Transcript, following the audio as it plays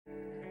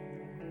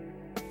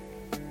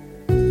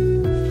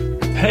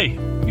Hey,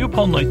 you up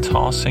all night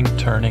tossing,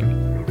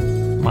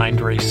 turning, mind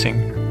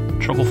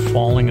racing, trouble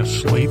falling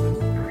asleep?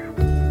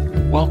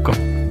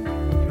 Welcome.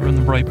 You're in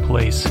the right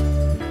place.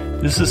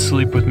 This is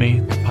Sleep With Me,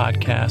 the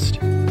podcast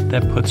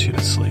that puts you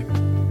to sleep.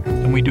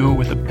 And we do it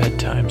with a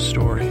bedtime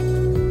story.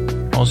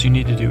 All you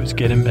need to do is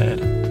get in bed,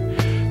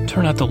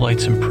 turn out the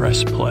lights and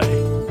press play.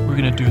 We're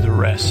going to do the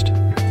rest.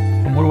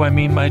 And what do I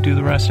mean by do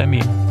the rest? I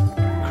mean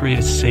create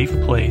a safe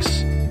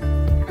place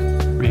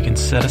where you can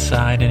set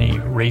aside any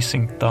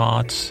racing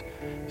thoughts,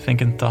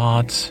 thinking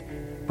thoughts,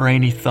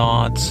 brainy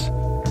thoughts,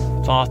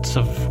 thoughts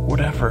of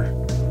whatever.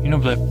 You know,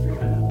 blah,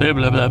 blah,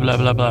 blah, blah, blah,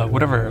 blah, blah,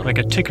 whatever, like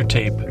a ticker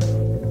tape,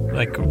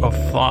 like of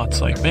thoughts,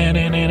 like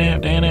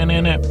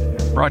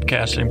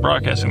broadcasting,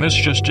 this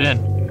just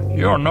in.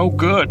 You're no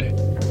good.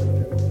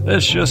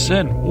 This just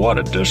in. What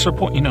a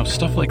disappointment. You know,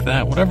 stuff like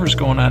that. Whatever's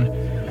going on.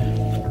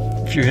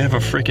 If you have a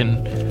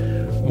freaking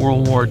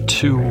World War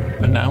II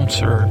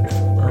announcer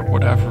or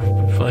whatever,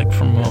 like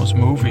from those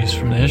movies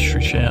from the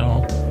History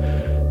Channel,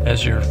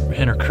 as your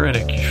inner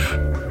critic,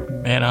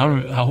 man,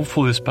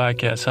 hopefully this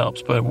podcast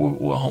helps. But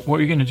what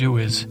you're going to do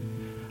is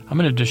I'm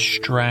going to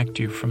distract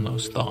you from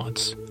those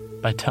thoughts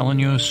by telling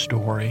you a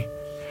story.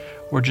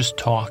 We're just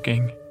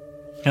talking.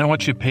 And I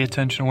want you to pay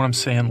attention to what I'm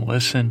saying.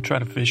 Listen, try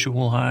to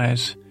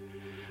visualize.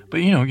 But,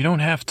 you know, you don't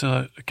have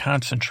to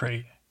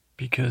concentrate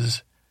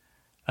because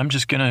I'm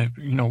just going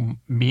to,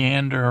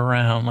 meander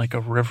around like a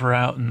river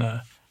out in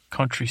the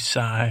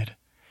countryside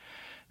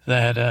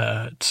that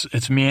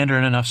it's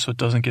meandering enough so it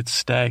doesn't get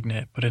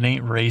stagnant, but it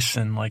ain't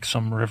racing like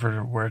some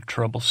river where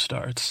trouble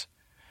starts.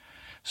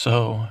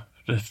 So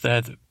if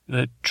that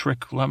let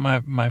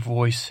my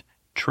voice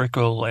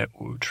trickle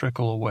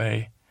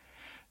away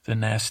the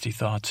nasty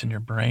thoughts in your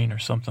brain or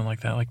something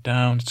like that, like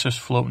down, it's just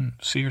floating.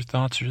 See, your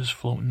thoughts are just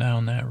floating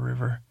down that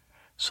river.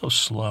 So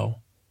slow,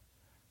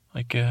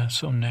 like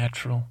so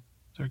natural.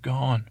 They're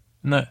gone.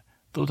 And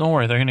don't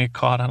worry, they're going to get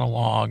caught on a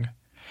log,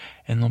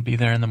 and they'll be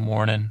there in the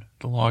morning.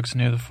 The log's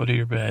near the foot of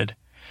your bed.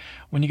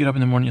 When you get up in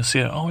the morning, you'll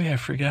see it. Oh, yeah, I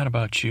forgot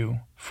about you,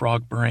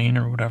 frog brain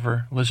or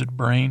whatever, lizard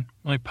brain.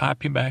 Let me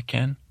pop you back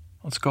in.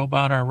 Let's go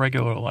about our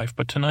regular life.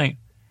 But tonight,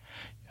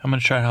 I'm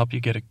going to try to help you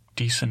get a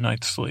decent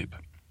night's sleep.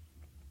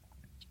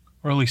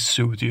 Or at least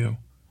soothe you,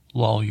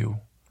 lull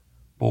you,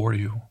 bore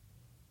you,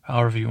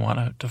 however you want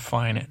to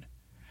define it.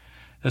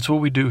 That's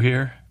what we do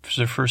here. If it's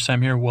your first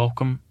time here,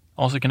 welcome.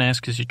 All I can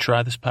ask is you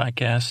try this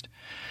podcast.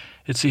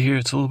 It's a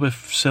little bit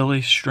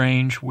silly,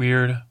 strange,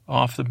 weird,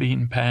 off the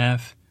beaten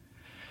path,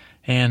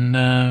 and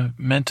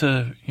meant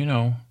to,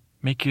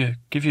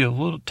 give you a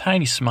little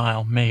tiny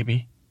smile,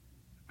 maybe.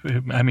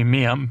 I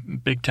mean, I'm a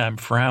big-time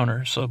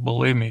frowner, so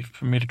believe me,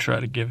 for me to try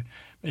to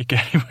make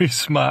anybody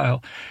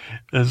smile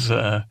is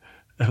a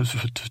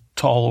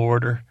tall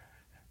order.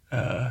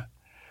 But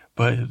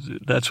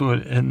that's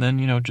what, and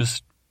then,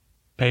 just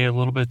pay a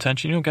little bit of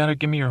attention. You don't got to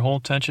give me your whole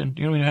attention.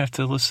 You don't even have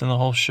to listen to the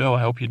whole show.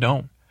 I hope you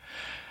don't.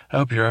 I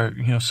hope you're,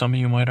 some of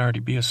you might already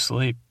be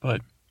asleep,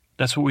 but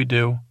that's what we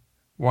do.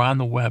 We're on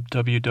the web,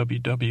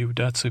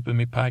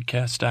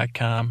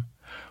 www.sleepwithmepodcast.com,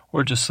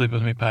 or just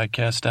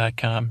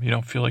sleepwithmepodcast.com. You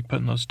don't feel like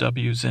putting those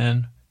W's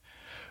in,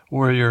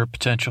 or you're a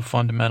potential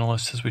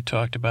fundamentalist, as we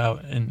talked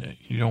about, and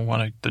you don't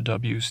want the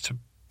W's to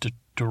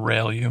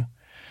derail you.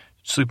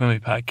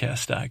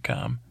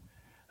 Sleepwithmepodcast.com.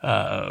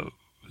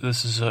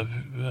 This is a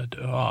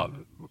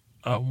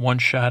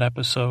one-shot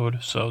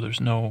episode, so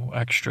there's no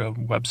extra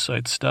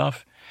website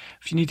stuff.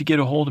 If you need to get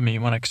a hold of me,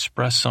 you want to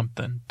express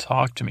something,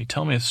 talk to me,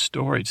 tell me a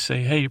story,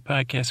 say, hey, your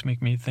podcast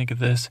make me think of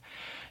this.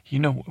 You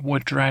know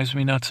what drives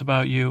me nuts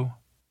about you?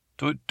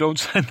 Don't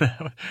send that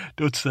one.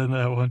 Don't send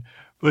that one.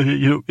 But,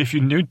 if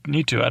you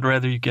need to, I'd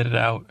rather you get it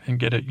out and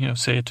get it,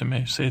 say it to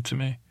me,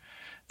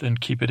 than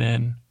keep it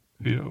in.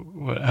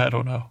 I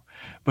don't know.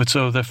 But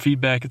so the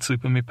feedback at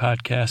Sleep With Me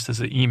Podcast is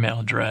the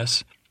email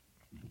address.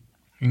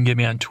 You can get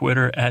me on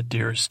Twitter at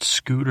Dearest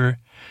Scooter.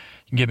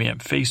 You can get me on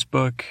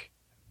Facebook,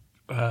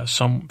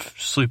 some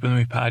Sleep With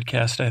Me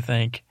Podcast, I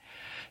think.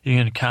 You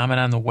can comment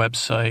on the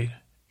website,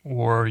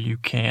 or you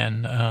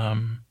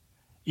can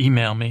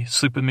email me,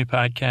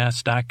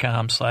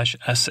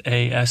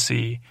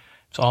 sleepwithmepodcast.com/SASE.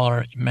 It's all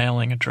our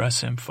mailing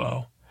address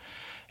info.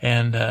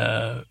 And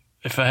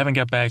if I haven't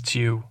got back to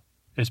you,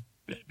 it's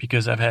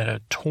because I've had a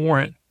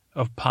torrent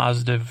of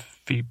positive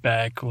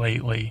feedback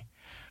lately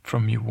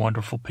from you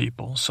wonderful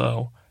people.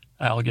 So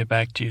I'll get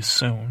back to you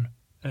soon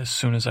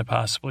as I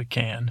possibly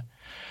can.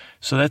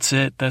 So that's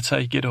it. That's how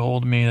you get a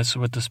hold of me. That's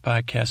what this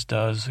podcast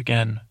does.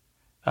 Again,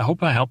 I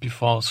hope I help you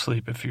fall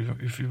asleep if you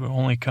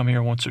only come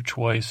here once or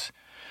twice,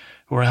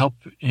 or I help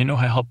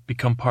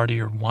become part of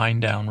your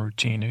wind down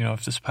routine.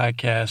 If this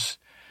podcast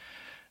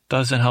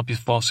doesn't help you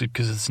fall asleep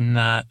because it's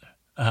not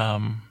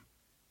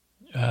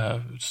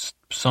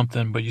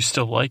something, but you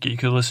still like it, you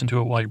could listen to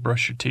it while you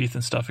brush your teeth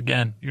and stuff.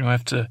 Again, you don't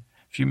have to.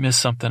 If you miss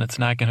something, it's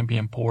not going to be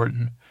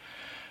important.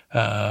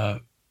 The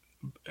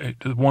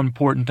one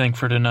important thing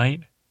for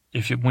tonight,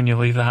 when you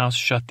leave the house,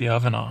 shut the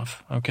oven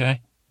off.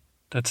 Okay,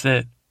 that's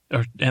it.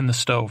 And the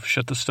stove.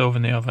 Shut the stove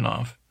and the oven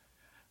off.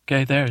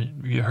 Okay, there,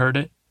 you heard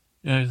it.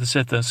 That's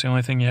it. That's the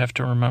only thing you have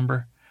to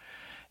remember.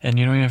 And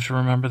you don't even have to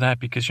remember that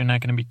because you're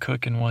not going to be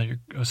cooking while you're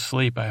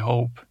asleep, I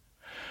hope.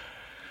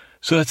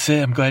 So that's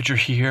it. I'm glad you're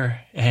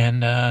here.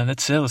 And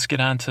that's it. Let's get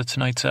on to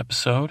tonight's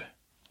episode.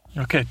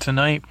 Okay,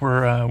 tonight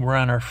we're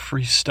on our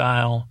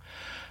freestyle,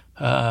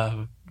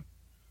 off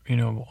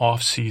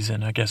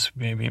season. I guess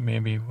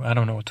maybe I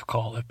don't know what to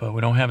call it, but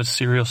we don't have a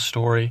serial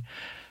story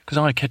because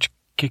I want to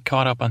get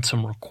caught up on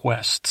some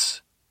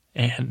requests,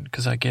 and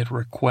because I get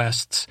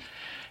requests,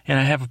 and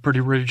I have a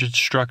pretty rigid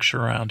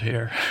structure around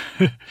here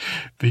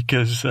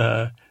because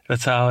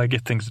that's how I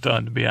get things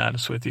done, to be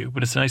honest with you.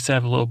 But it's nice to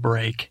have a little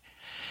break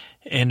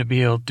and to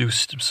be able to do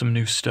some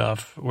new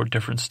stuff or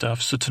different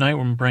stuff. So tonight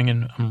I'm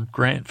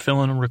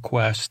filling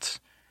requests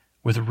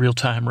with a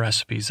real-time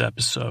recipes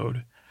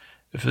episode.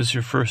 If this is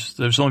your first,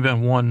 there's only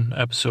been one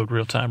episode,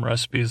 real-time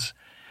recipes.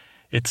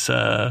 It's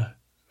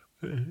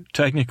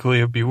technically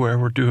it'd be where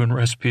we're doing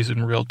recipes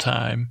in real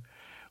time,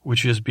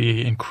 which is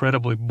be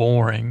incredibly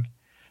boring.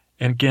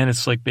 And again,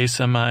 it's like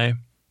based on my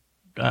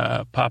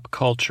pop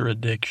culture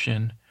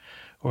addiction,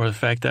 or the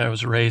fact that I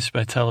was raised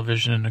by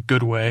television in a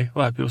good way. A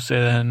lot of people say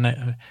that,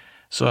 and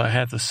so I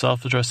had the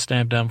self-addressed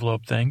stamped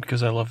envelope thing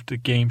because I loved the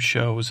game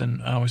shows,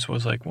 and I always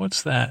was like,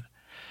 what's that?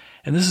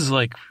 And this is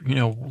like,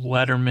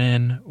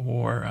 Letterman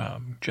or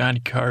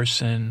Johnny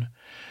Carson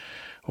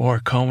or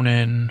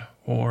Conan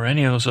or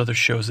any of those other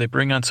shows. They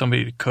bring on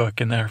somebody to cook,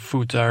 and their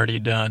food's already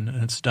done,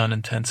 and it's done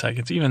in 10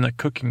 seconds. Even the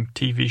cooking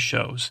TV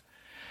shows.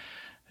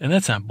 And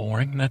that's not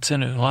boring. That's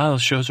in it. A lot of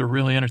those shows are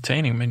really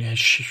entertaining. I mean,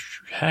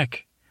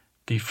 heck,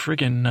 the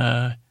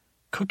friggin'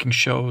 cooking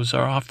shows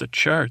are off the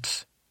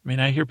charts. I mean,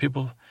 I hear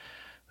people...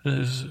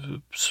 is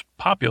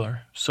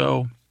popular.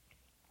 So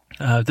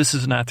this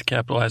is not to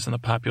capitalize on the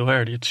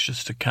popularity. It's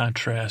just to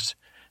contrast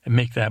and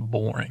make that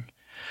boring.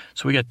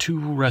 So we got 2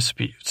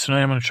 recipes.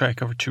 Tonight I'm going to try to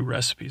cover 2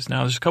 recipes.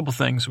 Now there's a couple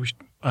things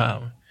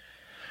I'm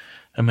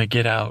going to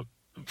get out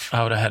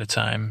ahead of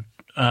time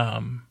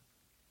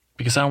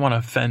because I don't want to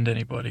offend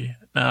anybody.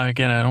 Now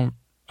again, I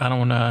don't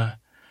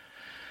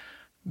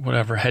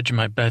want to hedge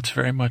my bets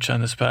very much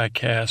on this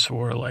podcast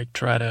or like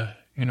try to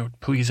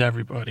please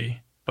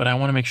everybody. But I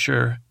want to make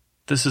sure.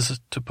 This is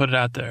to put it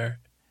out there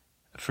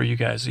for you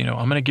guys. I'm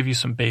going to give you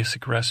some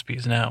basic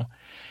recipes. Now,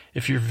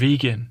 if you're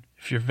vegan,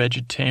 if you're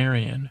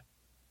vegetarian,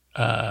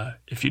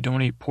 if you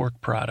don't eat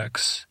pork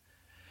products,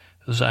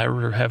 those I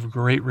have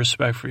great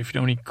respect for you. If you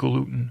don't eat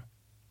gluten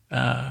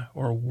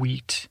or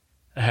wheat,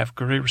 I have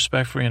great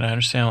respect for you. And I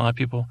understand a lot of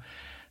people,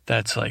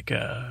 that's like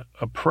a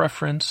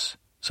preference.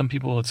 Some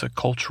people, it's a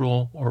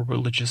cultural or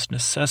religious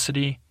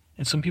necessity.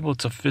 And some people,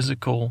 it's a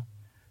physical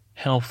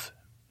health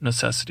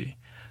necessity.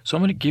 So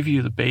I'm going to give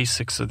you the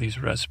basics of these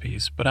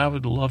recipes, but I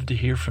would love to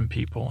hear from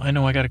people. I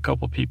know I got a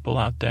couple people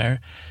out there.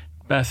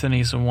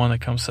 Bethany's the one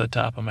that comes to the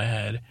top of my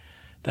head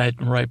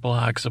that write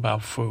blogs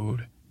about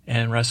food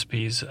and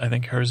recipes. I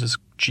think hers is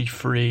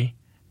G-free,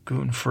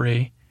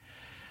 gluten-free.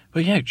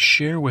 But yeah,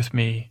 share with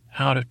me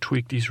how to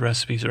tweak these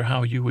recipes or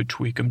how you would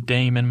tweak them.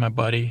 Damon, my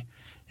buddy,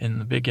 in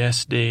the Big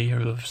SD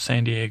or the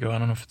San Diego. I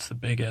don't know if it's the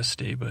Big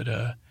SD,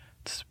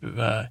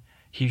 but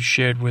he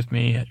shared with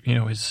me,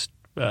 his...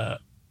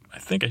 I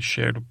think I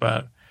shared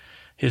about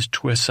his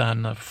twists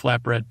on the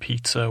flatbread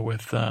pizza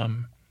with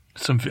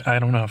some, I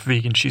don't know if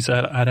vegan cheese.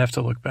 I'd have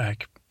to look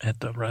back at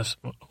the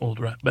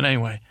old recipe. But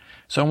anyway,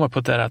 so I'm going to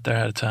put that out there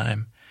at a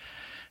time.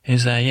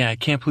 Is that, I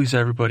can't please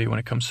everybody when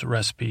it comes to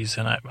recipes,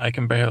 and I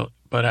can barely,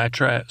 but I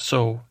try.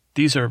 So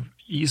these are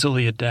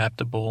easily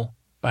adaptable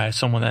by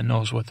someone that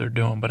knows what they're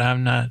doing, but I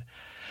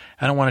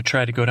don't want to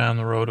try to go down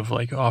the road of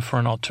like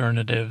offering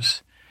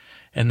alternatives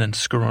and then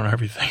screwing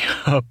everything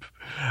up.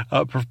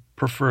 I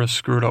prefer to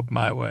screw it up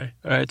my way.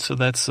 All right, so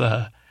that's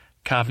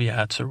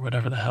caveats or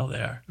whatever the hell they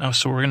are. Now,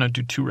 so we're going to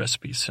do 2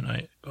 recipes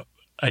tonight,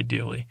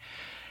 ideally.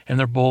 And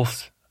they're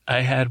both,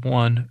 I had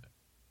one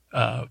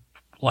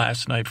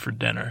last night for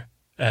dinner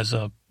as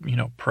a,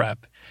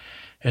 prep.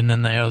 And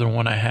then the other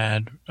one I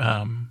had,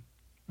 I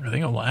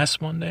think last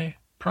Monday,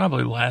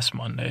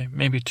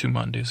 maybe 2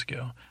 Mondays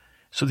ago.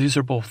 So these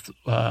are both,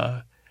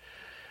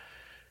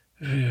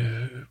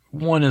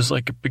 one is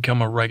like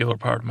become a regular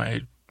part of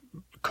my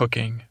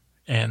cooking,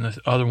 and the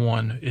other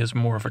one is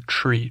more of a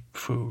treat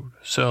food.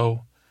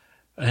 So,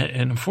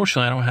 and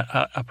unfortunately,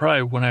 I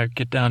probably, when I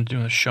get down to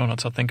doing the show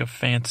notes, I'll think of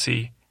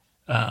fancy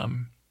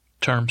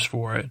terms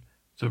for it,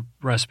 the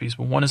recipes.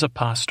 But one is a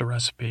pasta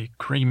recipe,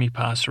 creamy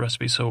pasta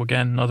recipe. So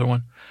again, another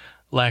one,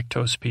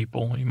 lactose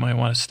people. You might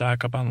want to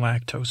stock up on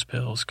lactose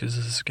pills because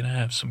this is going to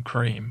have some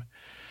cream.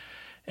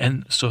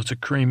 And so it's a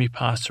creamy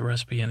pasta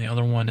recipe, and the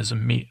other one is a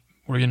meat.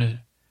 We're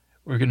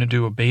gonna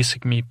do a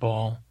basic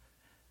meatball,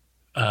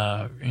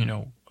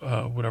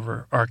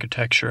 whatever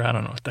architecture, I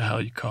don't know what the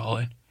hell you call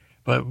it,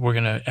 but we're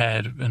going to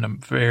add a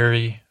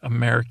very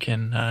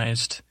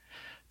Americanized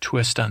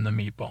twist on the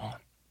meatball.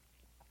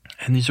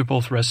 And these are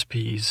both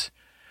recipes.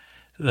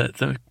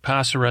 The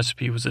pasta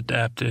recipe was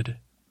adapted.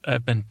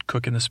 I've been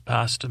cooking this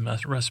pasta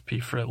recipe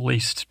for at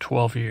least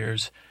 12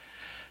 years.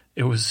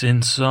 It was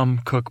in some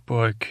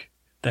cookbook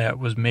that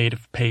was made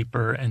of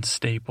paper and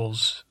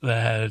staples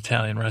that had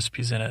Italian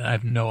recipes in it. I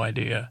have no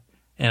idea.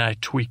 And I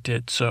tweaked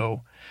it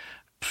so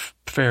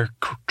fair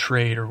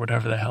trade or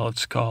whatever the hell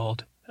it's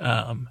called.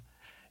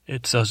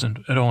 It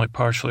only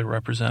partially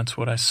represents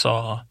what I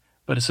saw,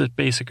 but it's a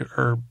basic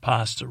herb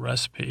pasta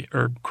recipe,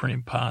 herb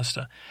cream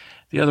pasta.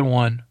 The other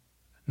one,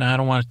 now I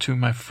don't want to toot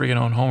my friggin'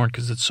 own horn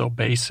because it's so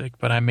basic,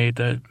 but I made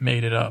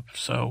it up,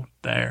 so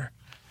there.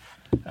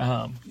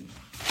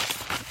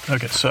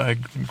 Okay, so I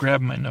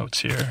grabbed my notes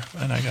here,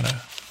 and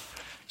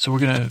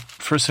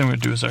first thing we're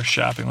going to do is our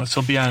shopping list.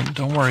 So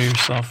don't worry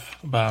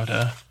yourself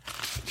about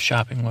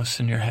shopping lists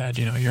in your head.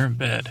 You're in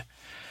bed.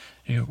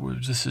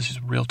 This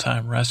is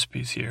real-time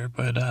recipes here,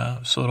 but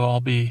so it'll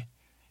all be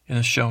in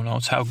the show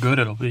notes. How good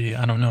it'll be,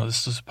 I don't know.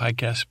 This is a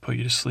podcast to put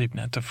you to sleep,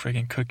 not to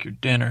friggin' cook your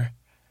dinner.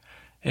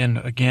 And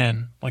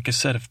again, like I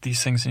said,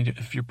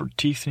 if your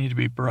teeth need to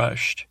be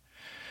brushed,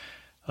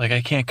 like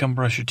I can't come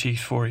brush your teeth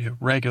for you,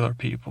 regular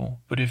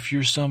people. But if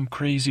you're some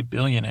crazy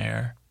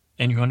billionaire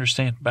and you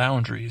understand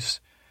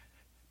boundaries,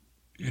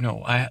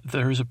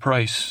 there is a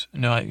price.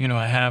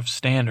 I have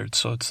standards,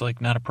 so it's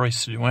like not a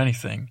price to do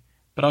anything.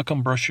 But I'll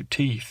come brush your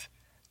teeth.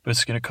 But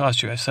it's going to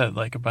cost you, I said,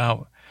 like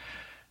about,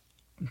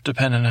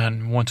 depending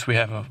on once we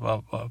have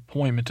a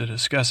appointment to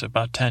discuss it,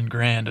 about 10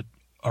 grand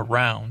a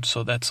round.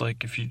 So that's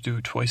like if you do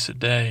it twice a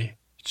day,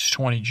 it's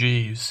 20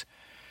 G's,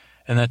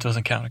 and that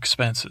doesn't count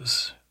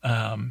expenses.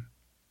 And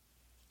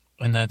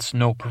that's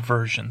no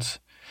perversions.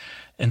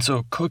 And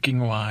so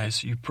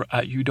cooking-wise, you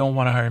don't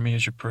want to hire me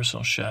as your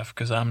personal chef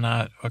because I'm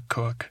not a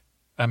cook.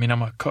 I mean,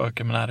 I'm a cook.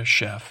 I'm not a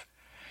chef.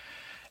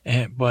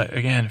 But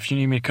again, if you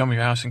need me to come to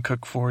your house and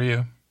cook for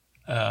you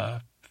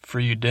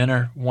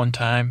dinner one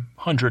time,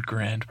 100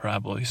 grand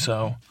probably.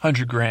 So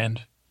 100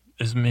 grand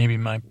is maybe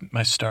my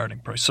starting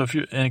price. So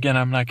and again,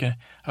 I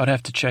would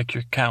have to check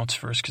your accounts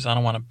first because I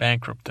don't want to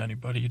bankrupt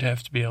anybody. You'd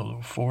have to be able to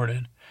afford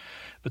it.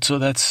 But so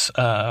that's,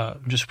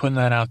 I'm just putting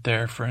that out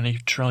there for any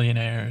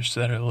trillionaires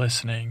that are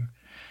listening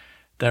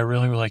that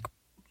really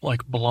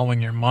like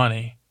blowing your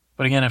money.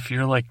 But again, if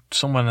you're like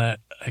someone that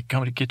I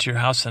come to get to your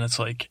house and it's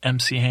like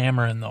MC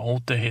Hammer in the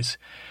old days,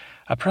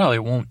 I probably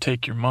won't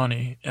take your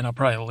money and I'll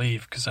probably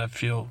leave because I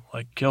feel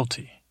like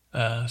guilty.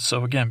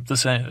 So again,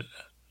 this ain't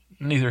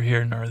neither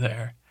here nor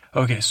there.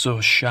 Okay,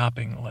 so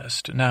shopping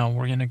list. Now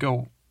we're going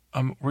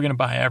to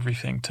buy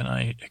everything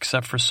tonight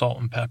except for salt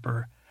and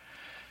pepper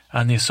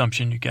on the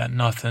assumption you got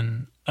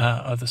nothing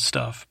other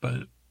stuff.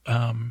 But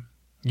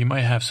you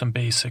might have some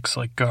basics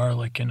like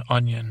garlic and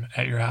onion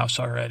at your house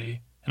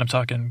already. And I'm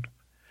talking,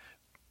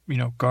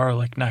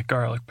 garlic, not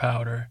garlic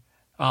powder,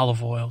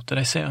 olive oil. Did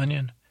I say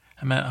onion?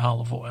 I meant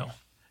olive oil.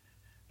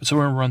 But so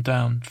we're going to run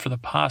down for the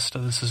pasta.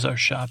 This is our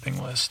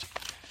shopping list.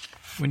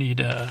 We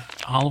need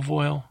olive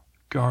oil,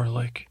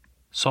 garlic,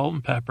 salt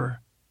and pepper,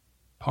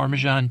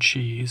 Parmesan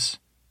cheese,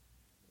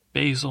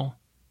 basil,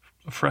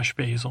 fresh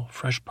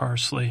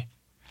parsley.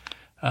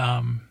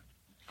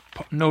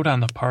 Note on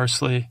the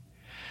parsley.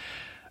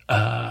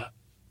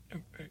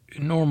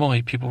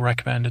 Normally people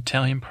recommend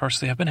Italian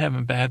parsley. I've been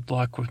having bad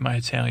luck with my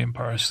Italian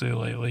parsley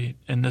lately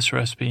in this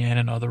recipe and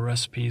in other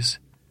recipes,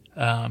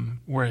 and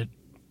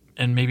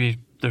maybe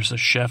there's a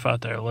chef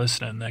out there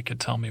listening that could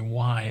tell me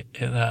why.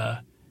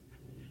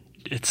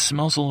 It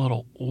smells a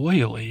little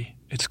oily.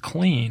 It's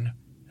clean,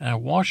 and I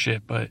wash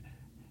it, but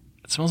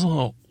it smells a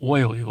little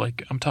oily,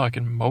 like I'm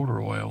talking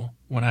motor oil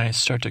when I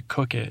start to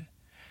cook it.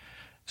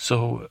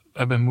 So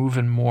I've been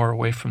moving more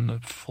away from the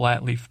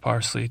flat leaf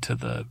parsley to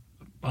the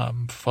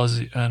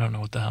fuzzy, I don't know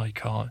what the hell you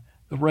call it,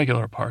 the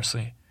regular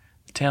parsley.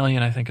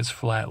 Italian, I think, is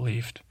flat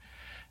leafed,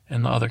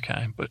 and the other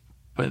kind, but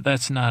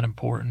that's not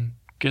important.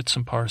 Get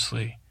some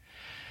parsley,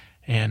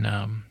 and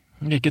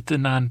get the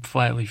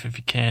non-flat leaf if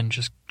you can,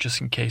 just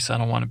in case I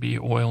don't want to be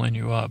oiling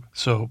you up.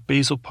 So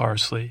basil,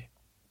 parsley,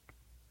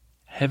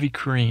 heavy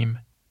cream,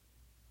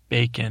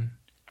 bacon,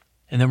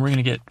 and then we're going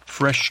to get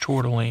fresh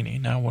tortellini.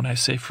 Now, when I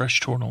say fresh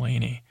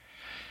tortellini,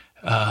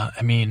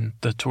 I mean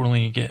the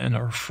tortellini you get in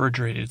a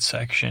refrigerated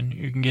section.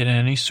 You can get in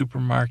any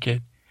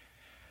supermarket.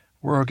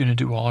 We're going to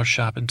do all our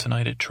shopping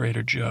tonight at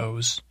Trader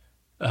Joe's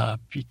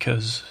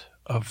because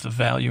of the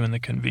value and the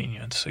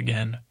convenience.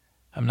 Again,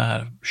 I'm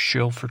not a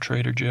shill for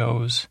Trader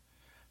Joe's,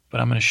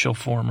 but I'm going to shill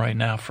for them right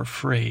now for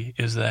free,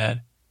 is that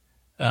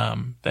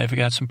they've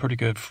got some pretty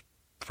good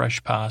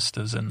fresh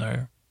pastas in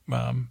their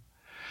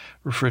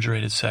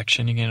refrigerated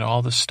section. You get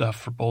all the stuff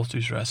for both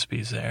these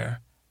recipes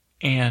there.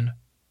 And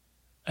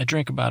I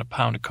drink about a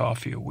pound of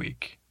coffee a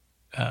week.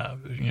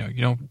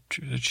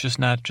 It's just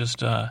not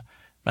just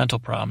mental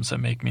problems that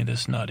make me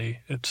this nutty.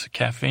 It's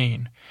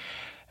caffeine.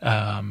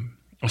 I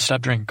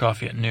stopped drinking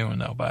coffee at noon,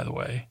 though, by the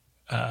way,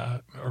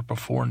 or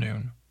before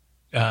noon.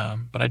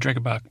 But I drink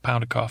about a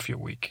pound of coffee a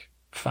week,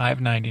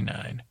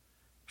 $5.99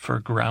 for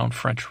a ground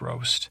French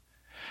roast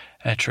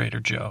at Trader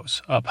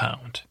Joe's, a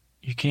pound.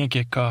 You can't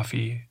get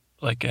coffee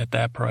like at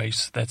that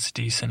price that's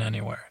decent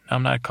anywhere. Now,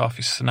 I'm not a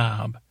coffee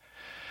snob,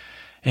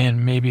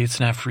 and maybe it's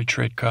not free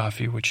trade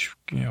coffee, which,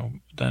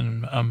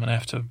 then I'm going to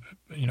have to,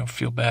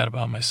 feel bad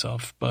about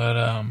myself.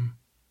 But,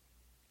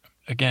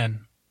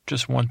 again,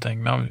 just one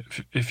thing. Now,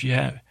 if you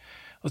have,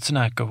 let's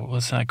not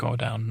go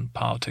down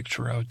politics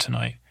road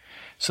tonight.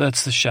 So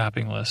that's the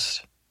shopping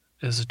list.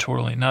 is a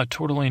tortellini. Now,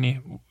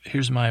 tortellini,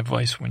 here's my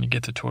advice when you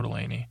get to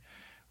tortellini.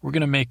 We're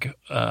going to make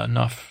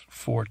enough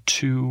for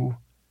 2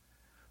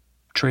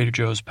 Trader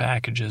Joe's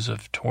packages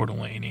of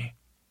tortellini.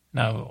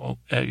 Now,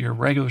 at your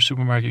regular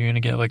supermarket, you're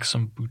going to get like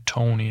some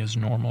Buitoni is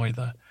normally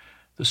the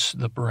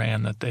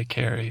brand that they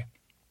carry.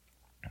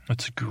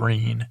 It's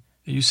green.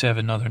 They used to have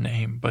another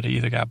name, but it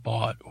either got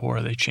bought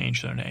or they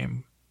changed their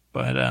name.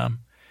 But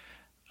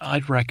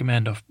I'd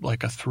recommend a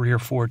 3 or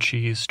 4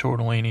 cheese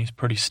tortellini. It's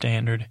pretty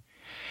standard.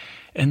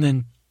 And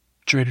then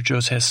Trader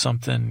Joe's has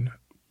something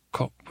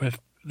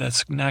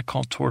that's not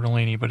called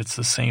tortellini, but it's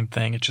the same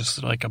thing. It's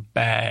just like a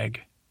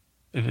bag.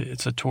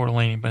 It's a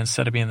tortellini, but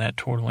instead of being that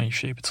tortellini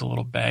shape, it's a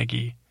little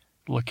baggy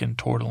looking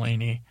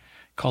tortellini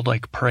called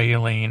like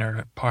praline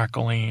or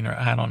parcoline, or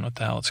I don't know what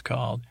the hell it's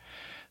called.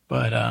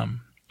 But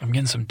I'm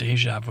getting some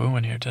deja vu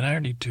in here. Did I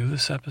already do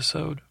this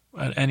episode?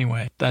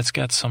 Anyway, that's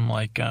got some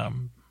like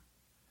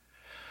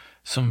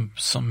some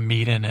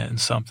meat in it and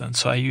something.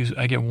 So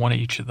I get 1 of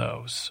each of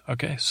those.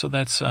 Okay, so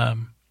that's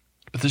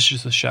but this is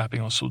just the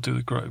shopping list. We'll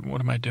do what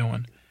am I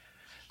doing?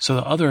 So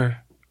the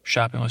other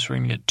shopping list, we're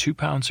gonna get 2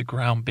 pounds of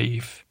ground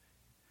beef.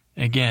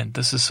 And again,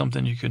 this is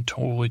something you can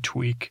totally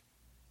tweak,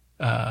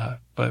 but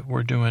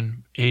we're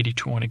doing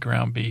 80-20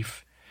 ground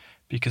beef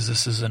because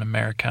this is an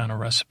Americana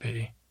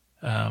recipe.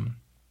 You're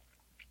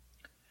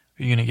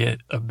going to get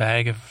a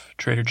bag of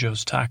Trader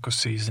Joe's taco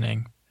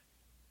seasoning.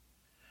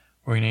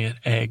 We're going to get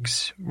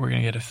eggs. We're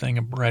going to get a thing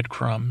of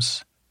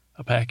breadcrumbs,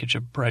 a package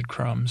of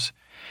breadcrumbs.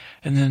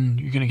 And then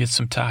you're going to get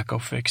some taco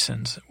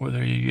fixins,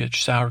 whether you get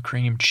sour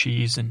cream,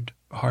 cheese, and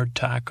hard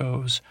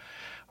tacos,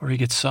 or you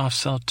get soft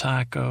shell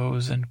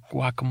tacos and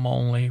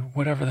guacamole,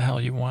 whatever the hell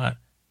you want.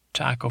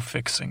 Taco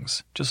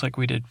fixings, just like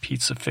we did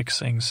pizza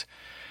fixings.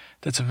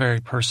 That's a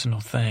very personal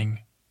thing.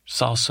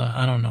 Salsa,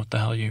 I don't know what the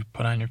hell you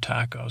put on your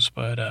tacos,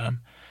 but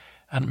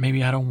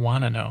maybe I don't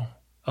want to know.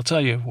 I'll tell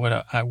you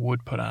what I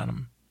would put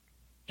on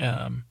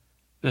them.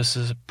 This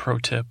is a pro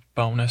tip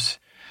bonus,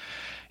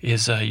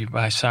 is you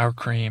buy sour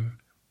cream,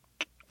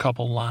 a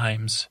couple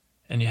limes,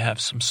 and you have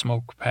some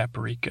smoked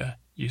paprika.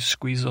 You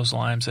squeeze those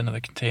limes into the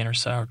container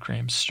sour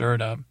cream, stir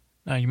it up.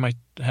 Now, you might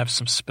have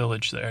some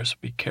spillage there, so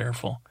be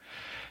careful.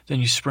 Then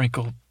you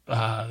sprinkle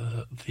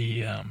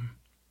the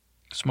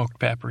smoked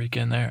paprika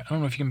in there. I don't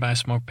know if you can buy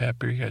smoked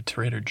paprika at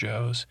Trader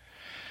Joe's.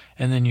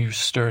 And then you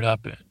stir it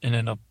up, and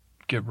it'll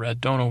get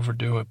red. Don't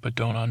overdo it, but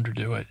don't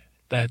underdo it.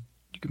 That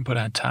you can put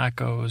on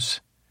tacos.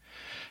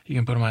 You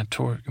can put them on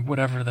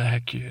whatever the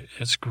heck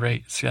it's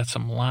great. It's got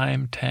some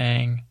lime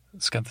tang.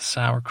 It's got the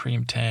sour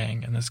cream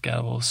tang, and it's got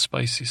a little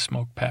spicy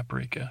smoked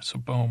paprika. So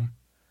boom,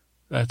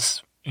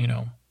 that's,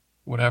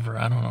 whatever.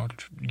 I don't know,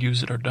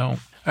 use it or don't. All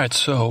right,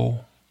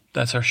 so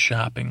that's our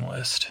shopping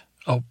list.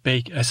 Oh,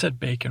 bacon. I said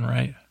bacon,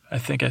 right? I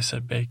think I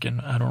said bacon.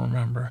 I don't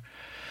remember.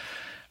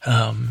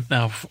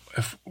 Now,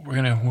 if we're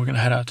gonna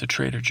head out to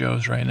Trader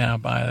Joe's right now,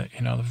 buy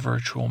the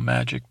virtual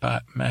magic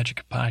of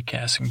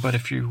podcasting. But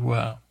if you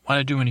want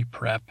to do any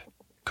prep,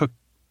 cook.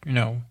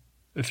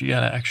 If you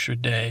got an extra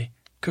day,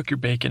 cook your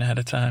bacon ahead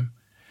of time.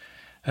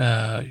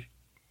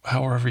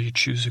 However you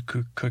choose to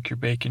cook your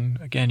bacon.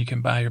 Again, you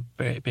can buy your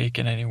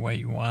bacon any way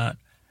you want.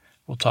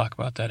 We'll talk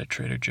about that at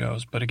Trader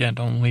Joe's. But again,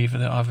 don't leave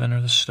the oven or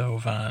the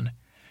stove on.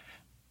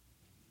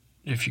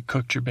 If you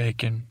cooked your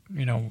bacon,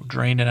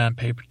 drain it on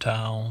paper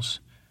towels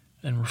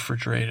and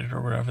refrigerate it or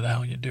whatever the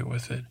hell you do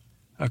with it.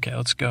 Okay,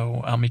 let's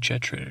go. I'll meet you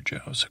at Trader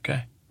Joe's,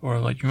 okay? Or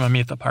you want to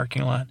meet at the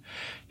parking lot?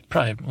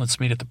 Probably let's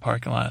meet at the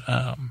parking lot,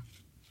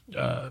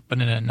 but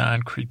in a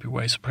non-creepy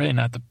way. So probably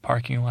not the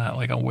parking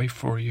lot. I'll wait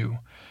for you,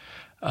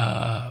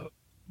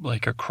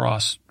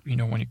 across,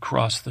 when you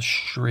cross the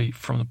street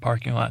from the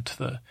parking lot to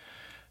the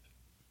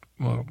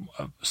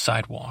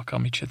sidewalk. I'll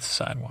meet you at the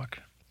sidewalk.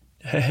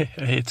 Hey,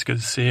 it's good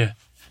to see you.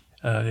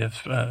 How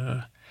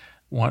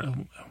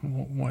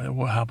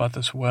about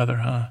this weather,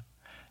 huh?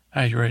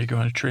 Are you ready to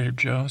go into Trader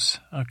Joe's?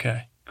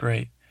 Okay,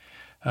 great.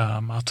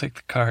 I'll take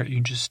the cart.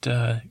 You just,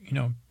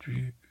 you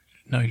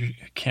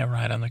can't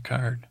ride on the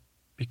cart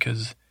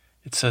because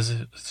it says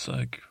it's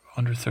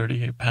under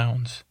 38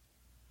 pounds.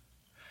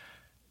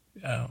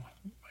 Oh,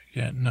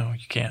 yeah, no,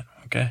 you can't,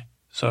 okay?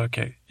 So,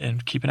 okay,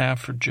 and keep an eye out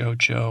for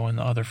JoJo and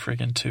the other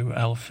friggin' 2,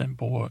 Elephant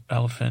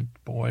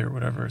Boy, or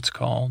whatever it's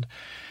called,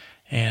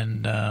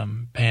 and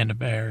Panda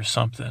Bear or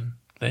something.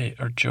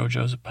 Or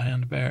JoJo's a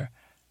Panda Bear.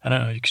 I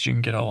don't know, because you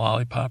can get a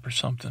lollipop or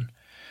something.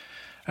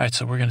 All right,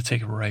 so we're going to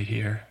take it right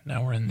here.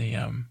 Now we're in the,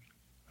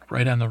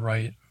 right on the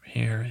right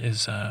here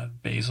is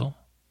basil.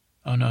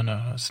 Oh,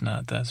 no, it's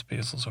not. That's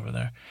basil's over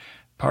there.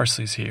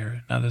 Parsley's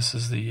here. Now this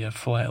is the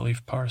flat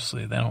leaf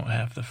parsley. They don't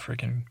have the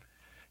freaking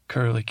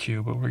curly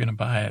Q, but we're going to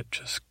buy it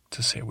just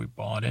to say we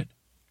bought it.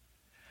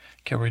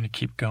 Okay, we're going to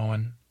keep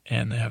going.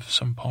 And they have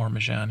some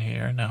Parmesan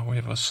here. Now we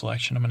have a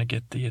selection. I'm going to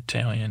get the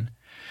Italian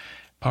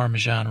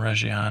Parmesan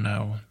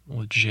Reggiano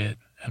legit,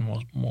 and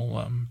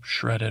we'll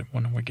shred it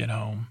when we get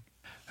home.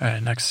 All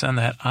right, next on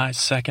that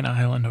second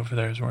island over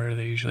there is where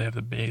they usually have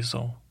the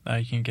basil. Now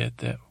you can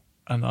get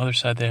on the other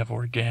side they have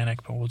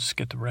organic, but we'll just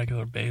get the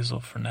regular basil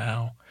for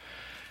now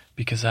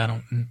because I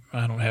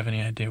don't have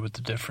any idea what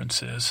the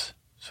difference is.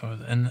 So,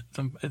 and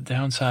the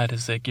downside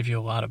is they give you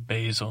a lot of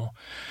basil.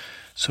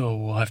 So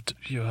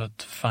you'll have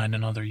to find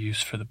another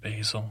use for the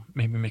basil.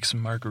 Maybe make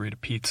some margarita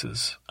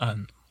pizzas.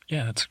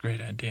 Yeah, that's a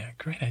great idea.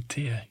 Great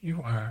idea.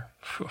 You are.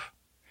 Whew.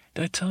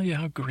 Did I tell you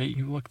how great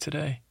you look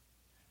today?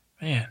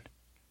 Man,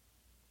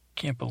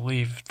 can't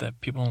believe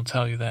that people don't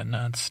tell you that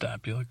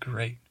nonstop. You look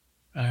great.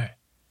 All right.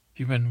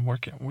 You've been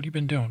working. What have you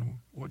been doing?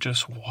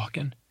 Just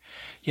walking?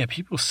 Yeah,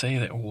 people say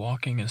that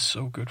walking is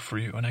so good for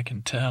you, and I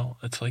can tell.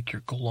 It's like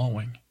you're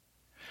glowing.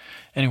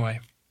 Anyway,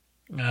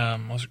 I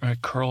was going to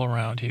curl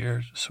around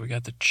here. So we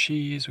got the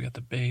cheese, we got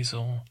the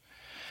basil.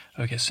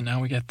 Okay, so now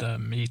we got the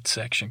meat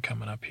section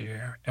coming up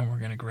here, and we're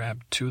going to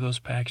grab 2 of those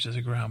packages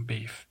of ground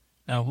beef.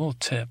 Now, a little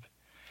tip.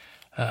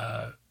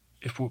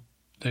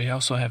 They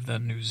also have the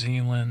New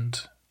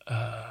Zealand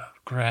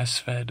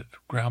grass-fed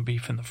ground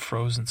beef in the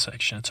frozen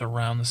section. It's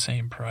around the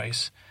same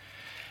price.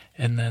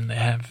 And then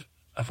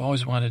I've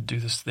always wanted to do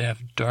this. They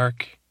have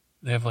dark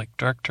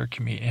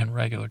turkey meat and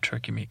regular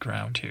turkey meat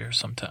ground here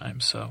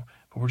sometimes. So,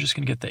 but we're just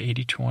going to get the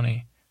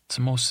 80/20.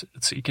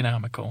 It's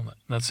economical.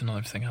 That's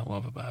another thing I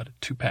love about it.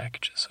 2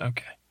 packages.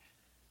 Okay.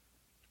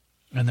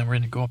 And then we're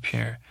going to go up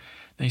here.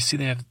 Now you see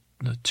they have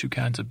the 2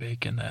 kinds of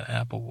bacon, that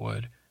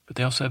applewood, but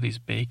they also have these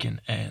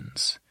bacon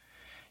ends.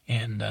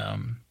 And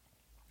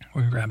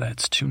we're going to grab that.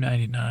 It's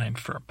 $2.99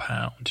 for a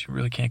pound. You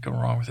really can't go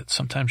wrong with it.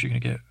 Sometimes you're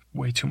going to get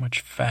way too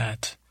much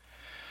fat,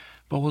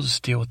 but we'll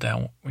just deal with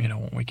that,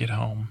 when we get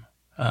home.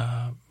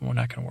 We're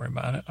not going to worry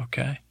about it,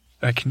 okay?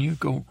 All right, can you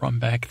go run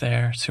back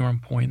there? See where I'm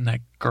pointing? That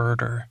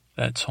girder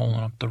that's holding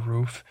up the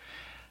roof.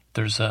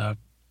 There's a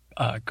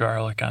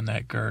garlic on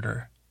that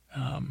girder.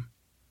 And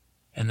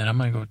then I'm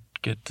going to go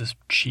get this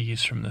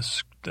cheese from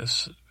this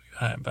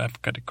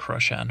I've got to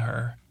crush on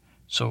her.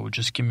 So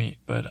just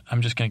but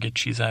I'm just going to get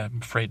cheese. I'm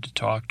afraid to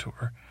talk to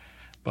her.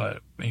 But,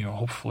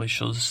 hopefully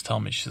she'll just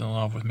tell me she's in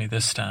love with me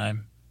this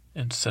time,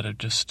 instead of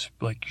just,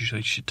 like,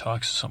 usually she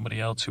talks to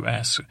somebody else who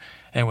asks.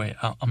 Anyway,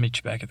 I'll meet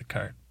you back at the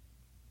cart.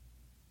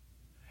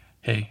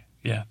 Hey,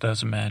 yeah, that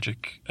was the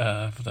magic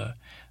of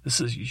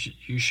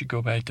you should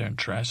go back there and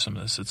try some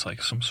of this. It's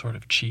like some sort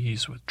of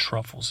cheese with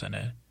truffles in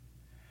it.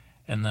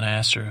 And then I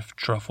asked her if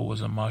truffle was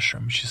a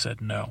mushroom. She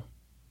said no.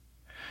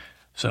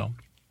 So,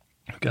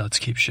 okay, let's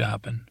keep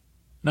shopping.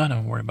 No,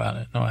 don't worry about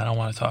it. No, I don't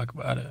want to talk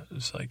about it.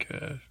 It's like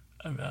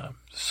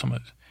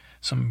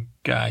some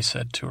guy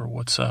said to her,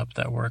 "What's up?"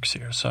 that works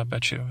here. So I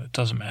bet you it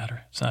doesn't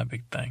matter. It's not a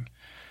big thing.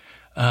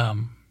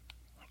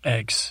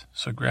 Eggs.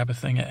 So grab a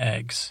thing of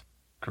eggs.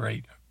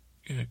 Great.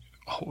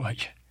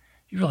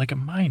 You're like a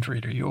mind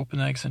reader. You open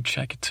eggs and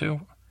check it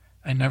too.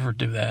 I never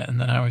do that,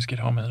 and then I always get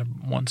home and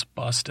they're once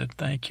busted.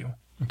 Thank you.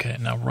 Okay,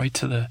 now right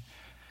to the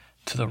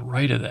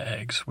right of the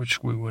eggs,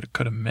 which we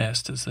could have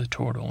missed, is the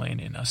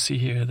tortellini. Now see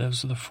here,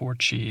 those are the 4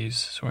 cheese,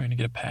 so we're going to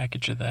get a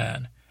package of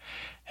that.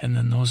 And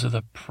then those are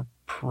the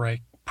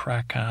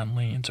pracan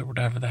leans, or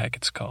whatever the heck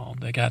it's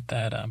called. They got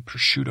that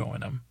prosciutto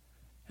in them,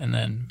 and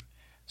then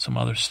some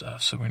other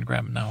stuff. So we're going to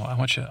grab them now. I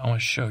want to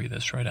show you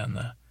this right on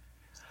the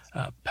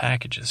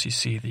packages. You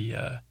see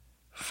the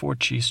 4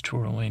 cheese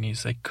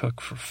tortellinis, they cook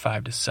for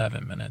 5 to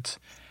 7 minutes.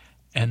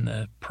 And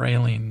the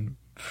praline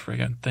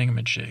friggin'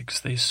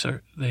 thingamajigs,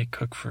 they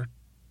cook for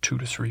 2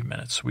 to 3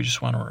 minutes. So we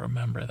just want to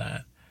remember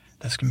that.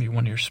 That's going to be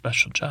one of your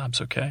special jobs,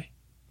 okay?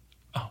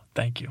 Oh,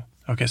 thank you.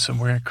 Okay, so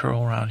we're going to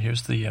curl around.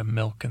 Here's the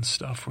milk and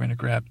stuff. We're going to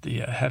grab the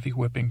heavy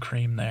whipping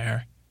cream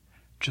there.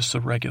 Just the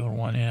regular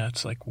one. Yeah,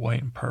 it's like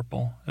white and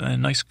purple. And a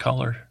nice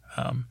color.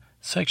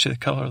 It's actually the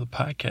color of the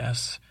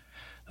podcast,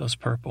 those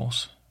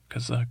purples,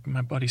 because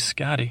my buddy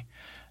Scotty.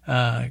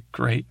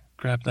 Great.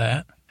 Grab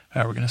that.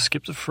 All right, we're going to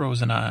skip the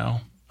frozen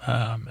aisle.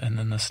 And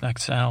then this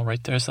next aisle,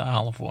 right there's the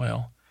olive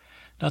oil.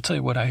 And I'll tell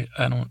you what, I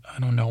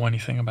don't know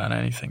anything about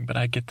anything, but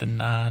I get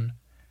the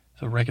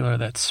regular,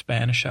 that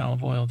Spanish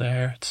olive oil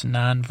there. It's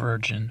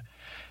non-virgin.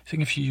 I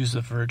think if you use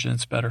the virgin,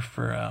 it's better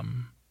for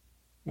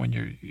when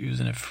you're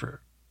using it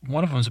for.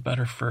 One of them's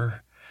better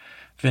for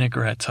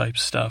vinaigrette type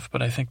stuff,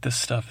 but I think this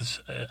stuff is.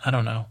 I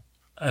don't know.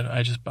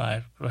 I just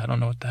buy. I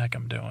don't know what the heck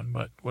I'm doing,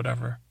 but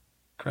whatever.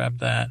 Grab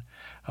that.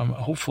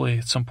 Hopefully,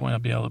 at some point, I'll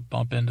be able to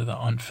bump into the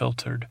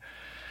unfiltered,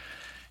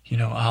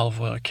 olive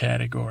oil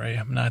category.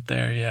 I'm not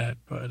there yet,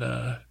 but,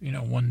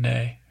 one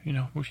day,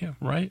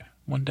 right?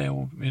 One day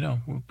we'll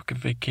book a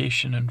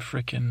vacation and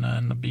frickin'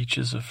 on the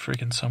beaches of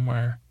frickin'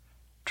 somewhere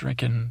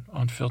drinking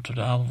unfiltered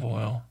olive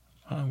oil.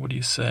 What do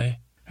you say?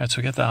 All right, so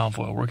we got the olive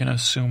oil. We're going to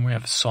assume we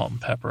have salt and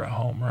pepper at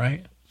home,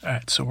 right? All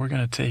right, so we're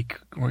going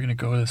to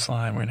go to this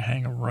line. We're going to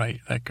hang a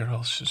right. That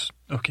girl's just,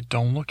 okay,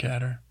 don't look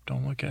at her.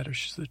 Don't look at her.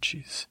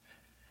 She's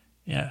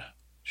yeah,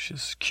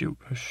 she's cute.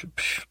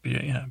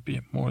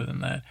 Be more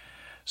than that.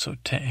 So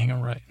hang a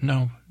right.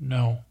 No.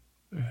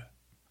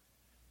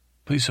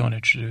 Please don't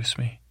introduce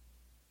me.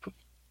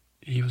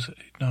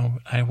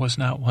 I was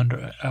not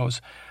wondering.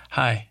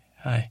 Hi.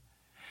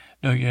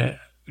 No, yeah,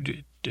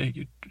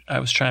 I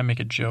was trying to make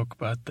a joke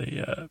about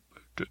the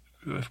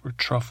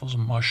truffles,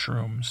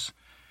 mushrooms,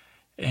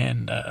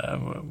 and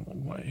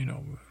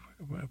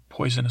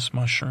poisonous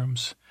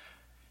mushrooms.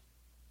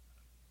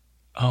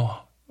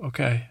 Oh,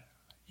 okay.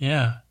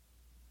 Yeah.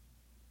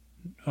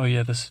 Oh,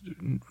 yeah,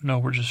 no,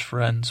 we're just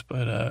friends,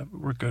 but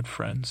we're good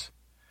friends.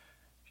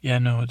 Yeah,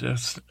 no,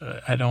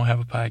 I don't have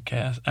a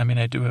podcast. I mean,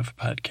 I do have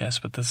a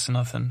podcast, but that's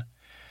nothing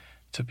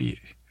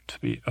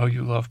oh,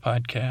 you love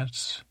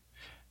podcasts?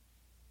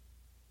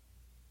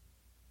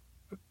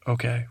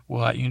 Okay.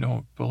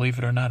 Well, believe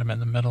it or not, I'm in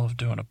the middle of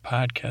doing a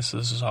podcast.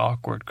 This is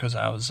awkward because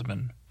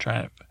been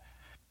trying to.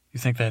 You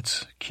think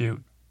that's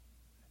cute?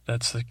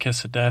 That's the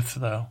kiss of death,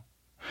 though.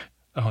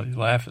 Oh, you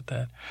laugh at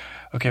that.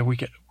 Okay,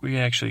 we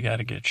actually got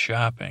to get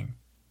shopping,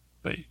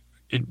 but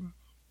it.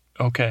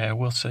 Okay, I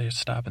will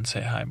stop and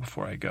say hi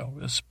before I go.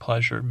 It's a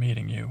pleasure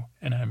meeting you,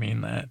 and I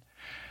mean that.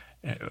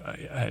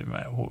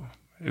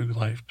 You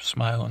like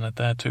smiling at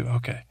that too.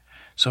 Okay,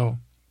 so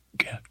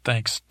yeah,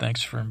 thanks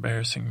for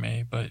embarrassing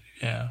me, but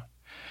yeah,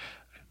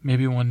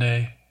 maybe one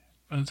day.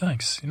 Well,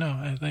 thanks.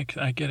 I think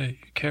I get it.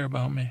 You care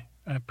about me.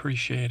 I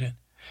appreciate it.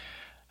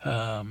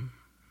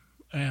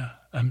 Yeah,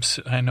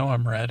 I know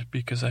I'm red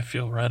because I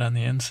feel red on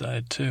the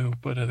inside too,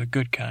 but the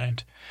good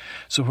kind.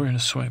 So we're gonna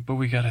swing, but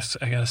I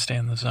gotta stay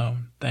in the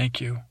zone.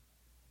 Thank you.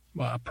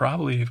 Well,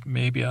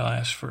 maybe I'll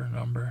ask for a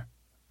number,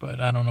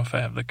 but I don't know if I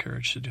have the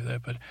courage to do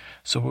that. But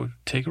so we'll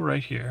take it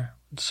right here.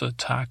 It's a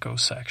taco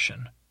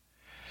section.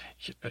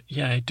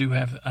 Yeah, I do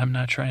have. I'm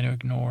not trying to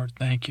ignore.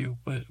 Thank you,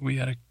 but we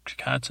gotta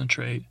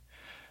concentrate.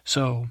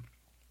 So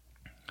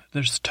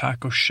there's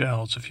taco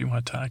shells if you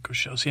want taco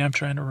shells. Yeah, I'm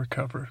trying to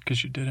recover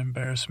because you did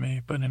embarrass me,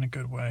 but in a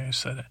good way. I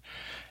said it.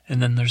 And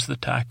then there's the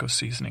taco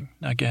seasoning.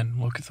 Again,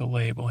 look at the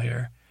label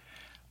here.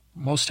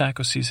 Most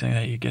taco seasoning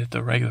that you get at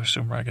the regular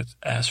supermarkets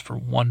asks for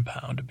 1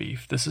 pound of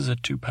beef. This is a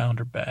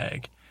 2-pounder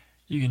bag.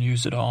 You can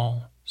use it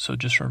all, so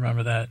just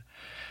remember that.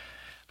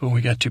 But we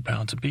got 2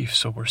 pounds of beef,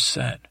 so we're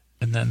set.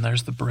 And then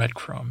there's the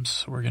breadcrumbs.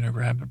 So we're going to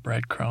grab the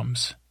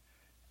breadcrumbs,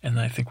 and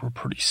I think we're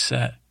pretty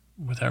set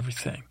with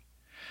everything.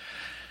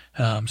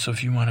 So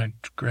if you want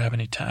to grab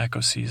any taco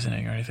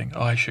seasoning or anything,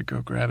 I should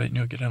go grab it and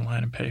you'll get in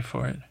line and pay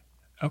for it.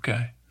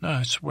 Okay. No,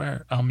 I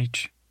swear, I'll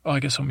meet you. I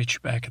guess I'll meet you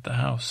back at the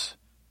house.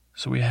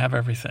 So we have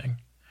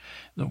everything.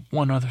 The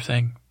one other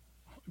thing,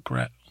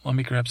 let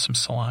me grab some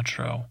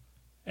cilantro,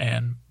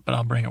 but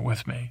I'll bring it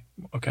with me.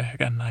 Okay, I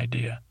got an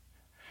idea.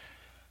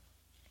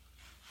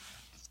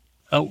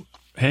 Oh,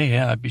 hey,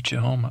 yeah, I beat you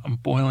home. I'm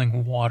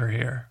boiling water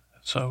here.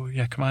 So,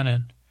 yeah, come on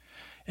in.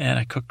 And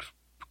I cooked.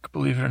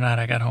 Believe it or not,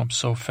 I got home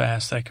so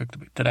fast I cooked.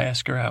 Did I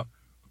ask her out?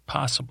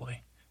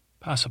 Possibly.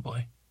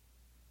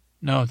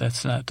 No,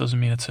 that's not. Doesn't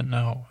mean it's a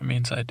no. It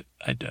means I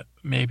did.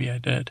 Maybe I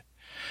did.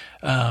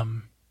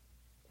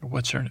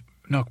 What's her?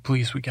 No,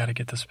 please. We got to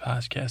get this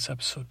podcast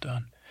episode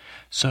done.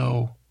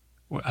 So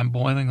I'm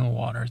boiling the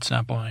water. It's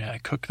not boiling. I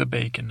cook the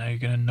bacon. Now you're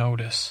gonna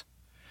notice.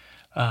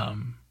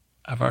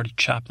 I've already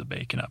chopped the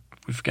bacon up.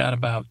 We've got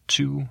about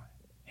 2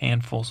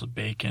 handfuls of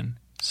bacon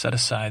set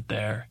aside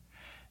there.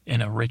 In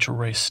a Rachel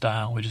Ray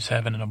style, we just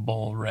have it in a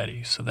bowl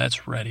ready. So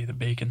that's ready. The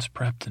bacon's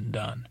prepped and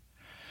done.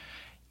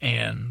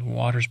 And the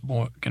water's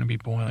going to be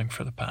boiling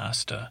for the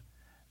pasta.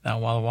 Now,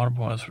 while the water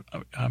boils,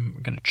 I'm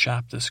going to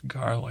chop this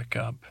garlic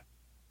up.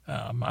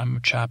 I'm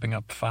chopping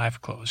up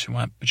 5 cloves. You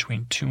want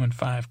between 2 and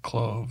 5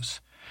 cloves,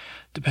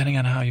 depending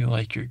on how you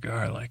like your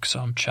garlic. So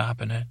I'm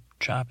chopping it.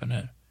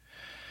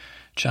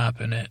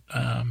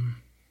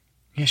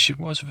 Yeah,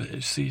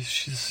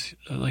 she's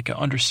like an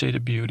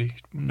understated beauty,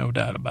 no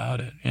doubt about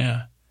it.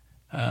 Yeah.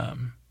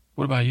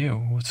 What about you?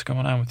 What's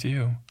going on with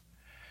you?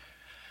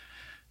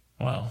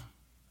 Well,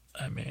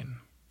 I mean,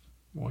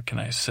 what can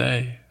I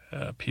say?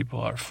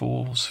 People are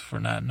fools for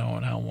not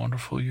knowing how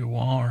wonderful you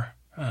are.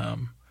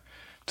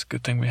 It's a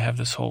good thing we have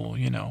this whole,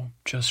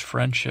 just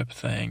friendship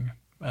thing,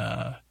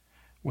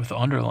 with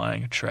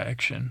underlying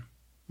attraction,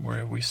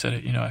 where we said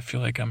it, I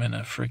feel like I'm in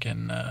a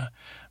freaking,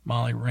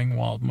 Molly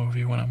Ringwald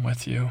movie when I'm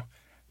with you.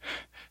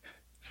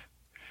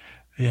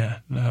 Yeah.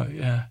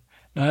 No,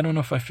 I don't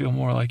know if I feel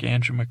more like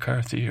Andrew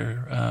McCarthy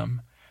or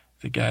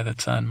the guy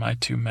that's on My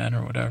Two Men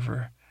or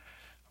whatever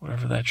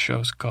that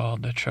show's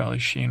called that Charlie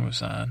Sheen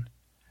was on,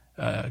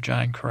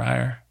 John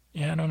Cryer.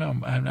 Yeah, I don't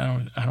know. I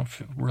don't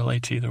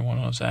relate to either one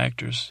of those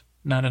actors.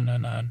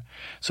 None.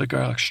 So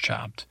garlic's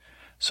chopped.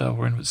 So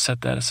we're gonna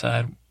set that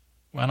aside.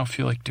 I don't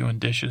feel like doing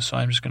dishes, so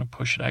I'm just gonna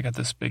push it. I got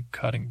this big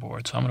cutting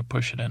board, so I'm gonna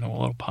push it into a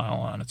little pile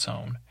on its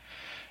own,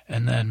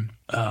 and then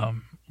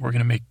we're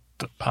gonna make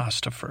the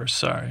pasta first.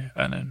 Sorry,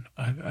 and then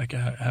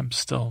I'm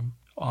still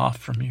off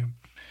from you,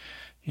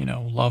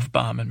 love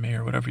bombing me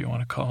or whatever you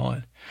want to call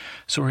it.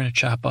 So we're gonna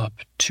chop up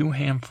 2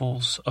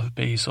 handfuls of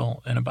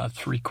basil and about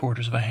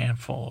 3/4 of a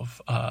handful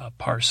of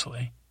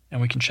parsley, and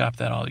we can chop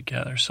that all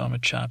together. So I'm gonna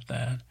chop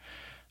that.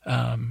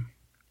 I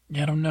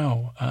don't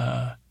know.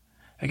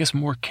 I guess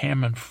more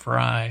Cameron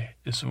Fry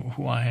is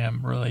who I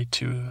am relate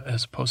to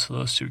as opposed to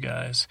those 2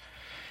 guys.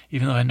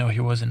 Even though I know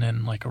he wasn't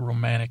in like a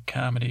romantic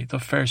comedy. The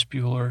Ferris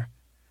Bueller,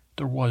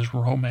 there was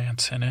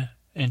romance in it,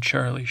 and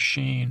Charlie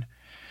Sheen.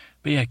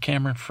 But yeah,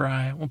 Cameron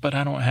Fry. Well, but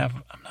I'm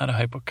not a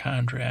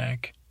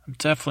hypochondriac. I'm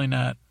definitely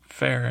not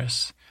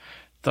Ferris,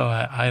 though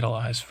I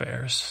idolize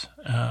Ferris.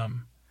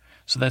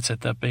 So So that's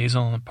it. The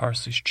basil and the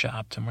parsley's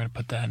chopped, and we're going to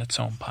put that in its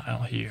own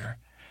pile here.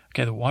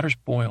 Okay, the water's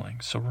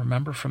boiling, so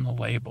remember from the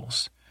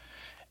labels.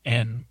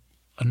 And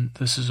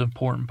this is an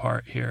important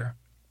part here,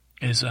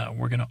 is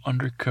we're going to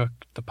undercook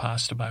the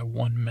pasta by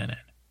 1 minute.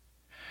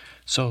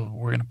 So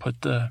we're going to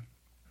put the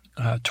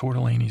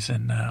tortellinis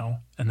in now,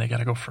 and they got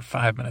to go for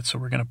 5 minutes. So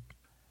they're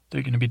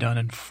going to be done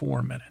in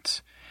 4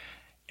 minutes.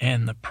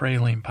 And the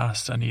praline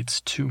pasta needs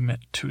 2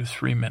 to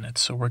 3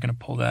 minutes. So we're going to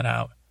pull that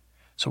out.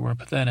 So we're going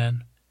to put that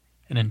in,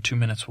 and in 2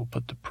 minutes we'll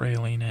put the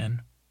praline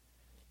in,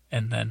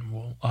 and then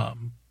we'll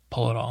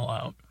pull it all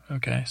out.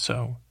 Okay,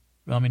 so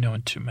let me know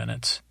in 2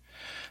 minutes.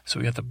 So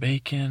we got the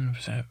bacon.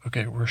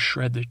 Okay, we're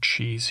shred the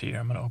cheese here.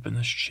 I'm going to open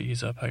this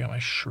cheese up. I got my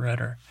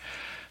shredder.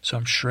 So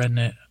I'm shredding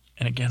it.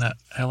 And again,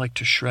 I like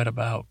to shred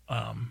about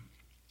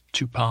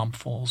 2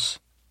 palmfuls,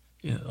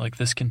 like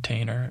this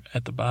container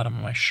at the bottom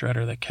of my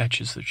shredder that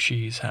catches the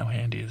cheese. How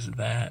handy is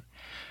that?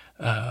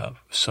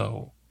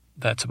 So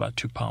that's about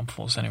 2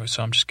 palmfuls anyway.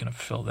 So I'm just going to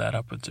fill that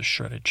up with the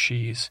shredded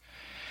cheese.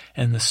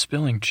 And the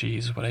spilling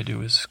cheese, what I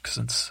do is,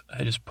 since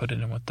I just put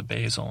it in with the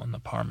basil and the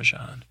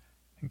Parmesan.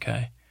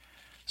 Okay?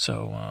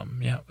 So,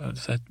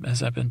 has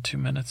that been 2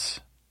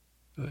 minutes?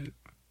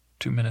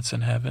 2 minutes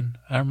in heaven?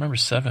 I remember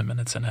 7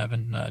 minutes in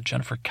heaven.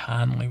 Jennifer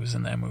Connelly was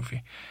in that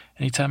movie.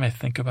 Anytime I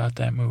think about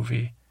that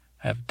movie,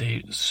 I have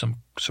some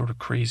sort of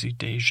crazy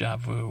deja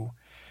vu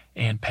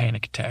and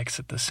panic attacks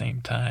at the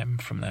same time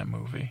from that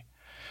movie.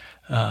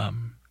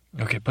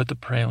 Okay, put the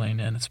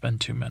praline in. It's been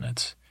 2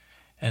 minutes.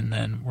 And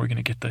then we're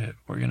going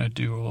to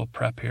do a little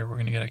prep here. We're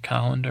going to get a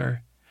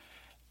colander,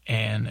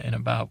 and in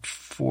about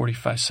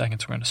 45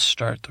 seconds, we're going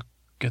to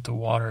get the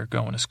water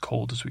going as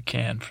cold as we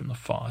can from the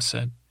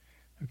faucet.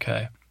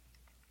 Okay.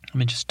 Let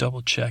me just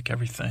double check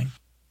everything.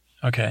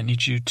 Okay, I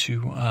need you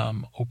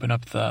to open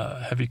up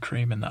the heavy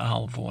cream and the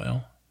olive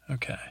oil.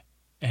 Okay.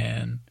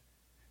 And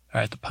all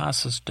right, the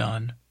pasta's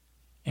done,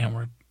 and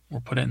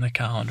we'll put it in the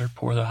colander,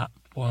 pour the hot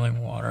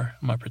boiling water.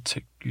 I'm going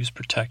to use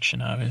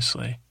protection,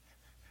 obviously.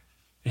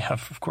 Yeah,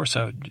 of course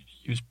I would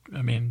use,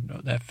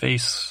 her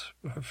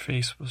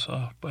face was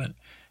off, but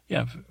yeah,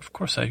 of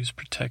course I use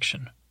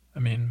protection.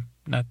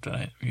 Not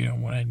that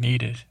when I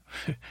need it.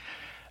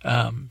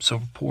 So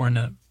we're pouring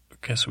it.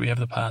 Okay, so we have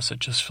the pasta. It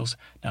just fills.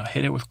 Now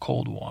hit it with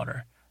cold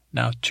water.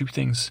 Now 2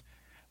 things.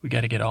 We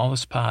got to get all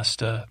this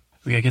pasta.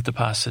 We got to get the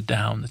pasta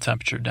down, the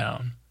temperature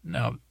down.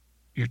 Now,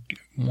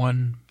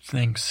 one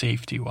thing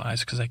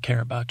safety-wise, because I care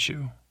about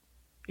you,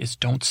 is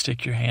don't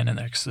stick your hand in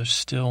there, because there's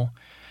still,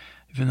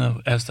 even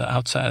though as the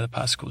outside of the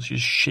pasta cools, you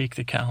just shake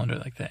the colander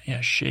like that.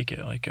 Yeah, shake it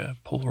like a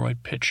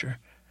Polaroid picture.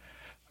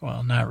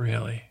 Well, not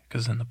really,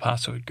 because then the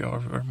pasta would go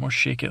everywhere. More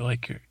shake it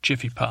like your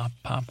Jiffy Pop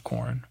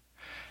popcorn.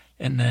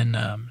 And then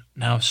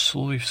now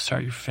slowly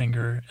start your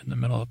finger in the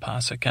middle of the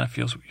pasta. It kind of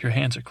feels your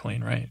hands are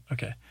clean, right?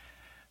 Okay.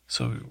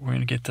 So we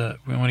want to get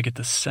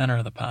the center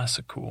of the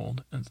pasta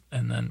cooled,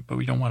 and then, but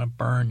we don't want to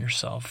burn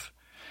yourself.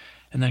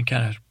 And then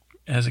kind of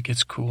as it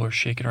gets cooler,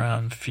 shake it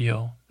around and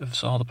feel if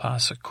it's all the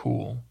pasta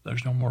cool.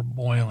 There's no more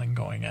boiling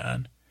going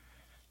on.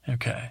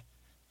 Okay.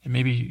 And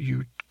maybe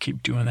you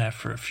keep doing that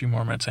for a few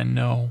more minutes. I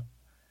know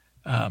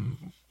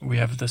we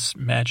have this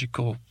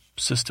magical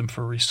system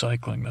for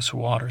recycling this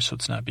water, so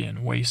it's not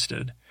being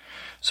wasted.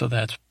 So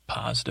that's a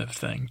positive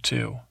thing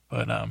too.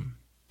 But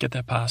get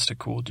that pasta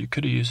cooled. You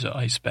could have used an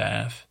ice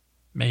bath,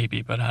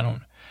 maybe, but I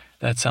don't.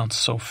 That sounds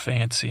so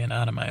fancy and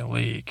out of my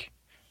league.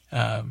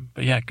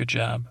 But yeah, good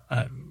job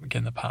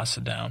getting the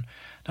pasta down.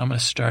 Now I'm going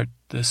to start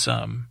this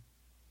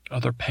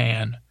other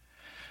pan,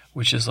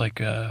 which is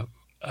like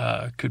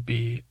could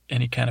be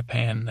any kind of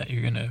pan that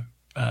you're going to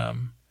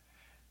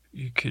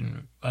you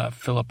can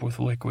fill up with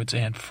liquids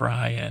and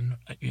fry in.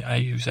 I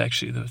use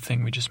actually the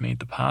thing we just made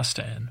the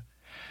pasta in,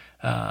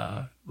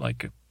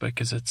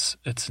 because it's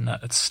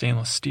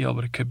stainless steel,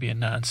 but it could be a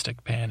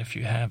nonstick pan if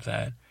you have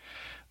that.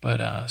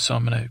 But so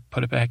I'm gonna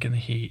put it back in the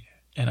heat,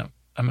 and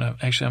I'm gonna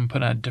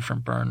put on a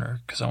different burner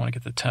because I want to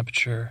get the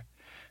temperature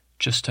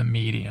just to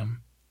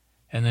medium,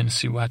 and then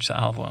watch the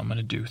olive oil. I'm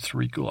gonna do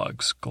 3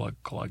 glugs, glug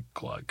glug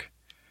glug,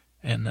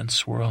 and then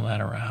swirl that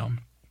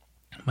around.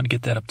 I'm gonna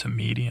get that up to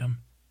medium.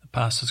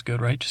 Pasta's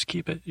good, right? Just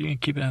you can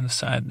keep it on the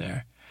side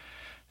there.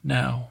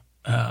 Now,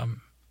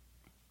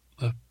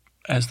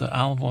 as the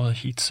olive oil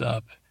heats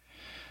up,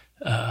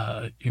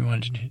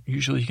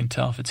 usually you can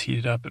tell if it's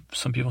heated up.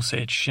 Some people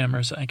say it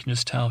shimmers. I can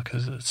just tell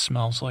because it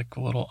smells like a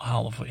little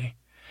olivey.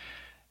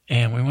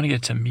 And we want to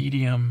get to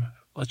medium.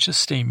 Let's just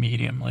stay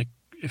medium. Like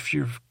if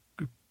you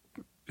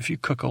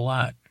cook a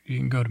lot, you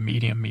can go to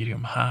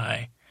medium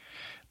high.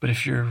 But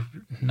if you're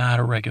not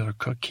a regular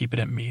cook, keep it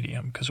at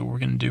medium, because what we're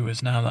going to do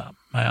is, now that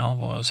my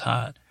olive oil is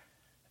hot,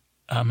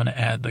 I'm going to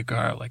add the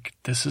garlic.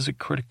 This is a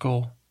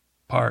critical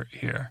part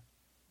here,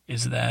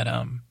 is that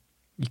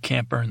you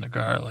can't burn the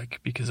garlic,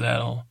 because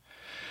that'll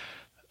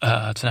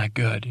it's not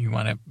good. You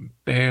want to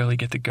barely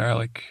get the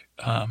garlic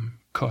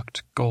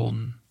cooked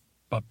golden,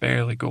 but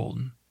barely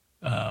golden.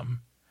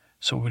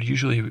 So what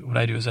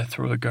I do is I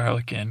throw the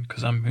garlic in,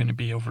 because I'm going to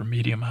be over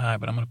medium high,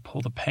 but I'm going to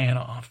pull the pan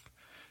off.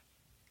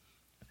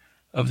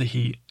 of the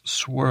heat,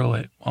 swirl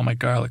it while my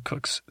garlic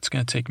cooks. It's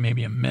going to take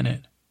maybe a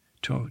minute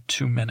to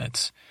 2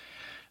 minutes.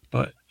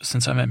 But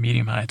since I'm at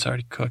medium high, it's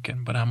already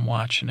cooking, but I'm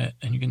watching it.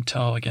 And you can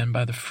tell, again,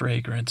 by the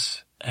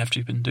fragrance, after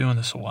you've been doing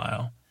this a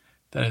while,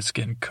 that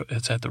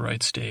it's at the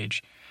right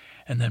stage.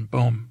 And then,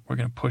 boom, we're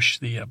going to push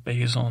the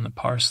basil and the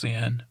parsley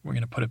in. We're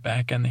going to put it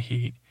back on the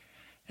heat,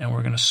 and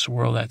we're going to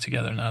swirl that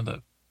together. Now,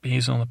 the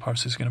basil and the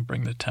parsley is going to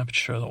bring the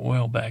temperature of the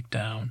oil back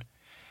down,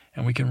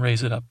 and we can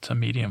raise it up to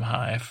medium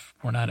high if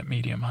we're not at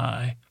medium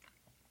high,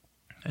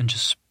 and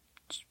just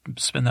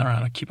spin that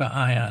around and keep an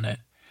eye on it,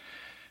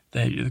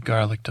 that the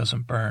garlic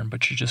doesn't burn,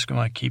 but you're just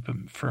going to keep it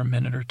for a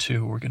minute or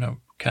two. We're going to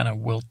kind of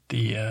wilt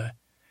the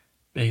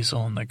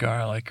basil and the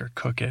garlic, or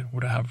cook it,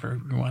 whatever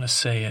you want to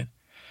say it,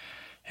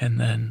 and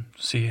then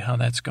see how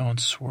that's going.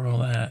 Swirl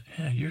that.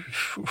 Yeah,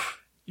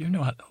 you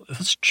know how,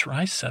 those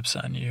triceps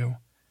on you,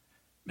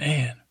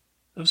 man,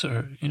 those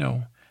are,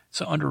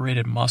 it's an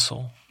underrated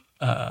muscle,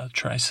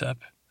 tricep,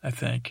 I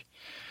think,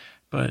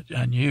 but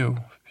on you,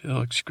 it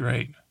looks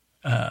great.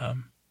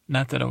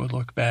 Not that it would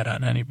look bad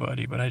on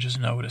anybody, but I just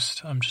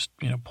noticed. I'm just,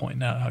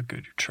 pointing out how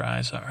good your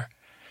tries are.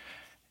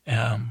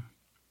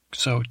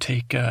 So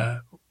take,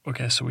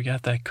 okay, so we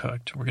got that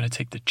cooked. We're going to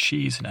take the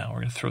cheese now.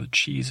 We're going to throw the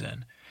cheese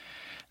in.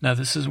 Now,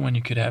 this is when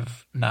you could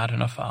have not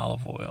enough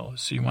olive oil.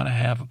 So you want to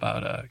have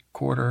about a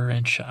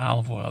 1/4-inch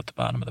olive oil at the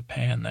bottom of the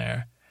pan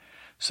there,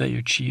 so that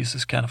your cheese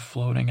is kind of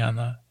floating on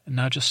the, and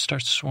now just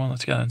start swirling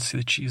it together and see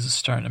the cheese is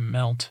starting to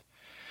melt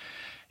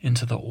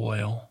into the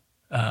oil.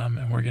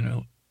 And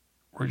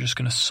we're just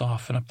going to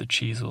soften up the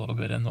cheese a little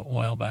bit in the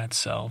oil by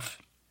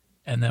itself.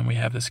 And then we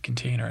have this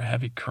container of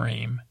heavy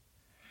cream.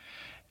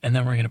 And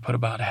then we're going to put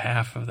about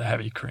half of the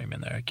heavy cream in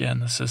there.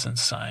 Again, this isn't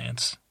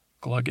science.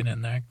 Glug it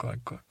in there.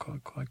 Glug, glug,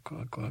 glug, glug,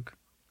 glug, glug.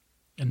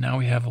 And now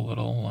we have a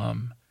little,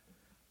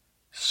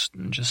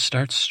 just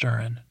start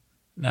stirring.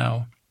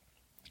 Now,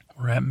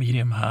 we're at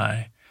medium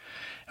high.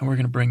 And we're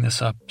going to bring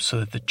this up so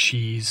that the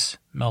cheese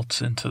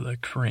melts into the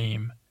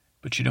cream.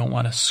 But you don't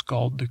want to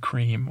scald the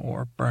cream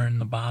or burn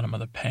the bottom of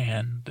the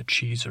pan, the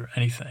cheese, or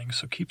anything.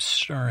 So keep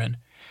stirring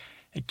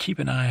and keep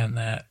an eye on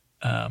that.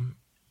 I'm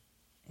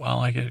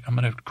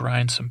going to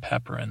grind some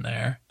pepper in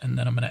there, and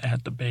then I'm going to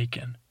add the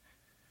bacon.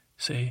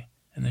 See?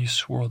 And then you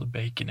swirl the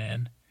bacon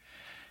in.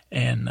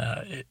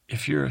 And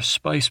if you're a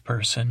spice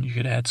person, you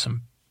could add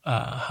some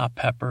hot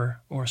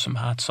pepper or some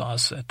hot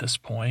sauce at this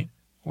point,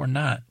 or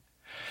not.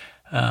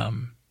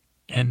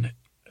 And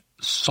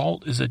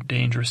salt is a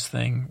dangerous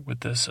thing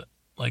with this.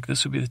 Like,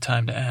 this would be the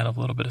time to add a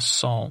little bit of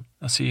salt.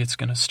 Now, see, it's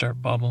going to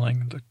start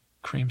bubbling. The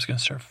cream's going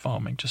to start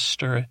foaming. Just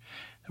stir it,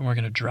 and we're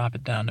going to drop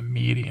it down to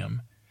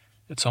medium.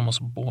 It's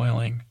almost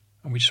boiling,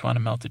 and we just want to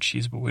melt the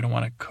cheese, but we don't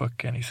want to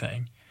cook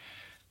anything.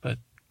 But,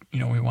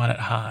 we want it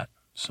hot,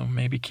 so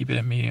maybe keep it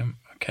at medium.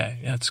 Okay,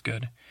 that's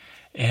good.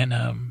 And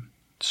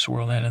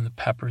swirl that in. The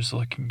pepper's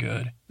looking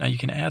good. Now, you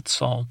can add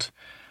salt,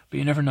 but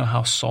you never know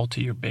how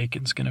salty your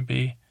bacon's going to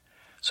be.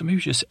 So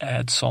maybe just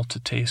add salt to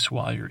taste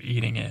while you're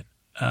eating it.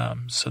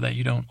 So that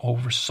you don't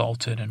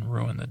over-salt it and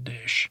ruin the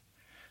dish.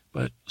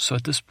 But so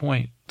at this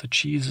point, the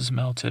cheese is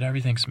melted,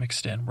 everything's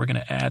mixed in. We're going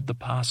to add the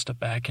pasta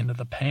back into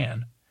the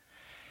pan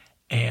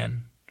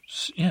and,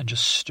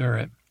 just stir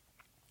it.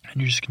 And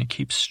you're just going to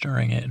keep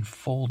stirring it and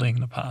folding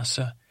the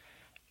pasta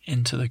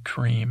into the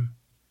cream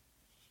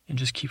and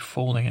just keep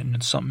folding it, and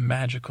then something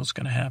magical is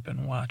going to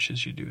happen. Watch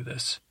as you do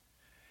this.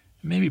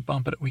 Maybe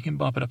we can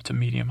bump it up to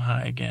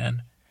medium-high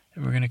again,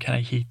 and we're going to kind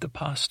of heat the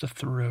pasta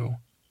through.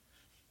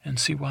 And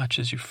see, watch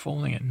as you're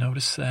folding it.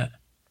 Notice that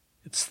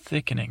it's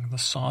thickening. The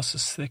sauce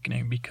is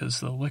thickening because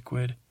the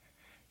liquid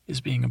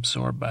is being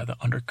absorbed by the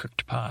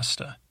undercooked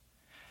pasta.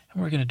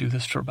 And we're going to do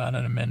this for about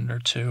a minute or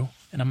two.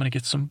 And I'm going to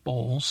get some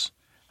bowls.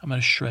 I'm going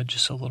to shred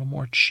just a little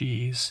more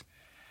cheese.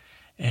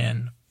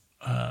 And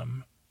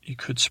you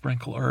could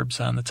sprinkle herbs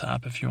on the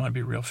top if you want to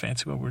be real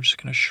fancy. But we're just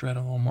going to shred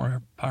a little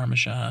more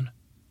Parmesan.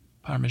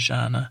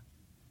 Parmigiana.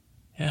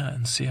 Yeah,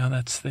 and see how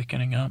that's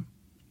thickening up.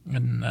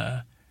 And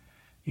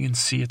you can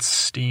see it's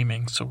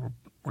steaming, so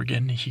we're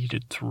getting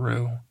heated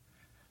through.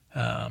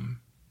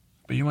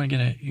 But you can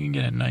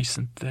get it nice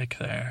and thick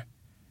there.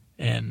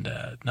 And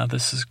now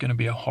this is going to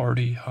be a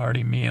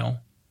hearty meal.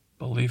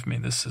 Believe me,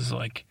 this is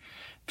like,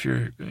 if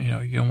you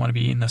don't want to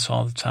be eating this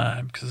all the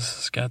time, because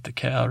it's got the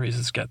calories,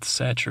 it's got the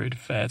saturated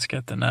fat, it's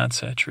got the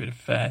non-saturated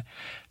fat,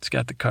 it's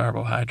got the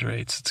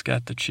carbohydrates, it's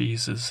got the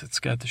cheeses, it's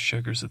got the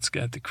sugars, it's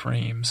got the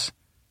creams.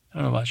 I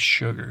don't know about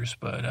sugars,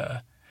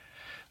 but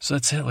so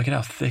that's it. Look at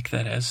how thick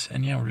that is.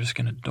 And we're just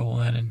going to dole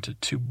that into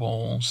 2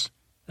 bowls.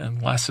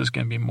 And less is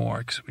going to be more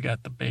because we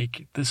got the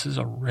bacon. This is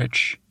a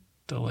rich,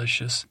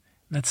 delicious.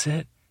 And that's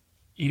it.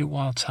 Eat it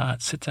while it's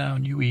hot. Sit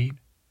down, you eat.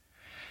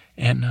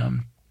 And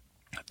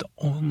the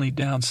only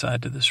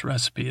downside to this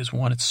recipe is,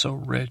 one, it's so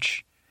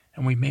rich.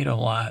 And we made a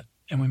lot.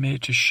 And we made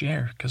it to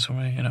share because,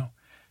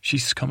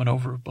 she's coming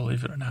over,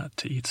 believe it or not,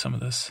 to eat some of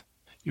this.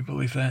 You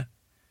believe that?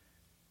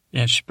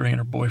 Yeah, she's bringing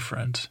her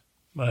boyfriend.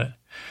 But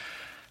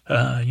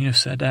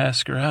said to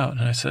ask her out.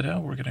 And I said,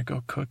 we're going to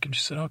go cook. And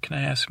she said, can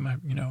I ask my,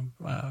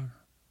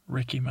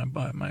 Ricky, my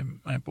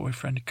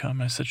boyfriend, to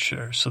come. I said,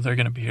 sure. So they're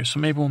going to be here. So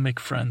maybe we'll make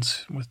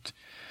friends with...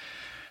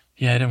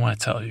 Yeah, I didn't want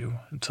to tell you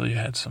until you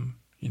had some,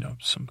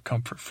 some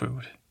comfort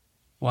food.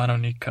 Well, I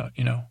don't need,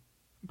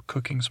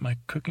 cooking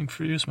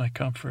for you is my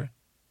comfort.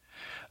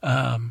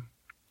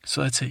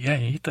 So that's it. Yeah,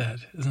 you eat that.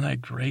 Isn't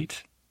that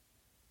great?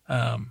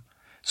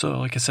 So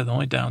like I said, the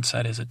only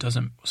downside is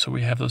so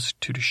we have those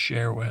two to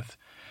share with,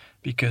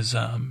 because,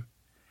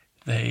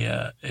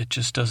 it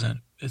just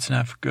doesn't, it's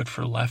not good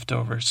for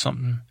leftovers.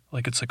 Something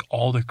like, it's like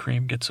all the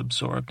cream gets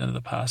absorbed into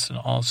the pasta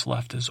and all that's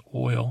left is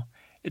oil.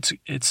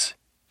 It's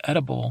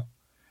edible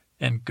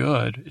and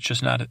good. It's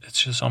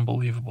just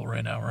unbelievable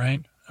right now,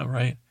 right? All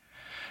right.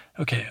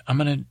 Okay, I'm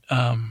going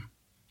to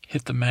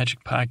hit the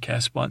magic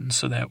podcast button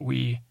so that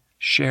we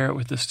share it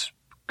with this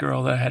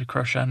girl that I had a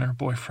crush on and her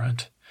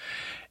boyfriend.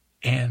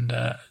 And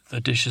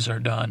the dishes are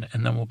done,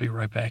 and then we'll be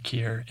right back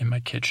here in my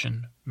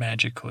kitchen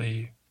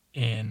magically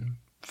in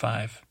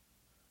 5,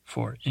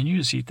 4. And you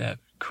just eat that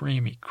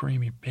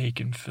creamy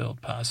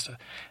bacon-filled pasta.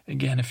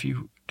 Again, if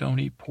you don't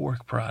eat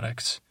pork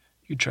products,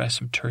 you could try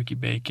some turkey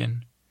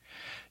bacon.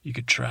 You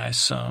could try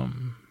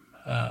some,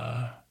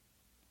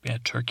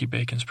 turkey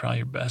bacon's probably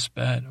your best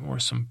bet, or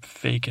some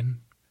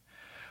bacon,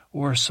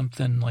 or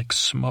something like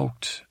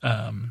smoked,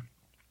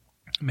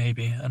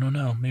 maybe. I don't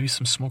know. Maybe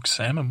some smoked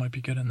salmon might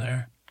be good in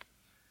there.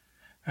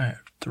 All right,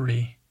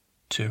 3,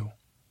 2,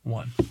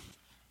 1. All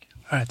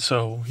right,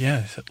 so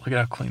yeah, look at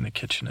how clean the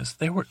kitchen is.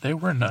 They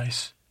were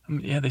nice. I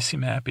mean, yeah, they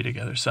seem happy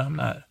together, so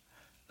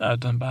it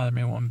doesn't bother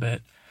me one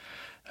bit.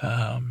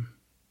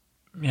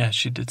 Yeah,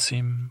 she did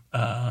seem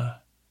like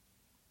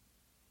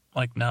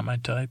not my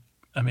type.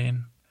 I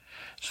mean,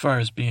 as far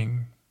as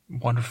being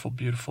wonderful,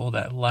 beautiful,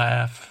 that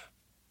laugh.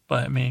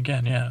 But I mean,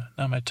 again, yeah,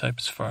 not my type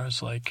as far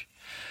as like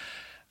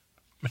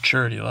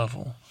maturity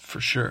level,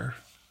 for sure.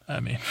 I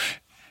mean,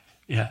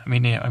 yeah,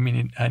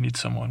 I need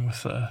someone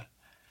with a,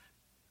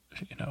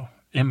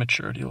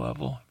 immaturity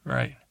level,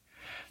 right?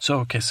 So,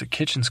 okay, so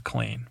kitchen's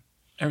clean.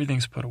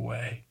 Everything's put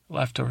away.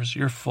 Leftovers,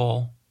 you're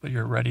full, but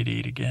you're ready to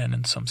eat again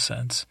in some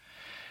sense.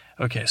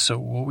 Okay, so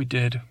what we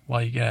did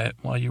while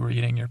you were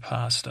eating your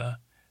pasta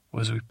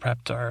was we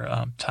prepped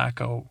our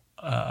taco.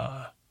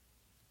 I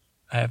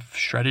have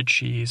shredded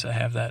cheese. I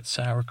have that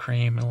sour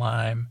cream and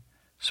lime,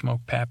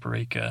 smoked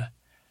paprika.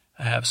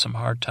 I have some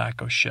hard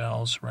taco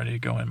shells ready to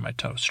go in my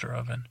toaster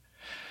oven.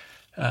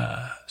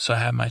 So I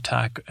have my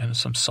taco and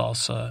some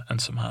salsa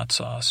and some hot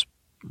sauce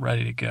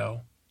ready to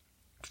go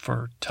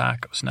for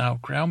tacos. Now,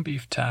 ground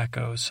beef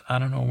tacos, I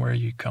don't know where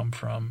you come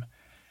from,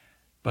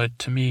 but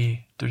to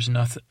me, there's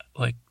nothing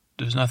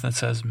that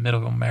says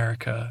Middle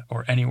America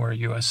or anywhere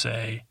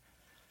USA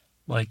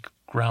like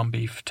ground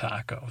beef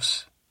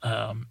tacos.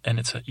 And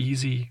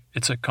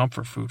it's a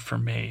comfort food for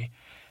me.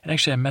 And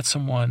actually,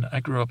 I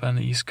grew up on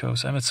the East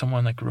Coast. I met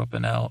someone that grew up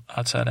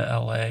outside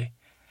of LA,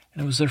 and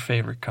it was their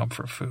favorite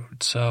comfort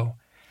food. So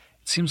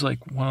it seems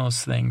like one of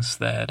those things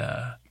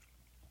that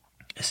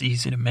is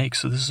easy to make.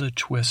 So this is a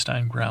twist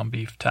on ground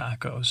beef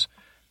tacos,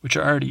 which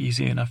are already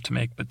easy enough to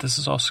make, but this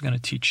is also going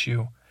to teach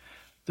you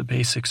the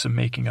basics of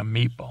making a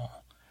meatball,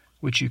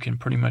 which you can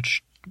pretty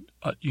much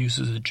use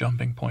as a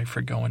jumping point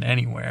for going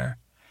anywhere.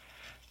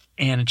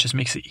 And it just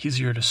makes it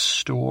easier to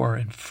store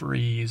and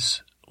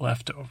freeze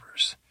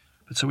leftovers.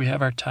 But so we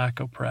have our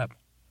taco prep,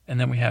 and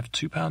then we have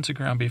 2 pounds of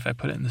ground beef. I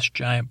put it in this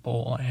giant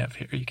bowl I have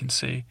here. You can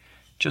see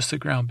just the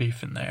ground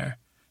beef in there.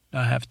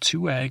 Now I have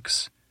 2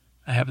 eggs.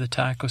 I have the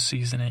taco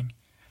seasoning.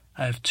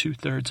 I have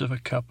 2/3 of a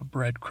cup of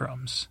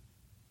breadcrumbs,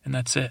 and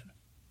that's it.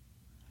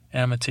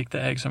 And I'm going to take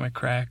the eggs, I'm going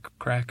to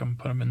crack them,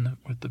 put them in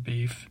with the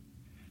beef.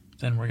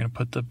 Then we're going to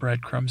put the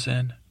breadcrumbs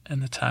in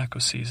and the taco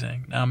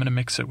seasoning. Now I'm going to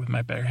mix it with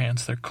my bare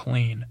hands. They're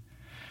clean.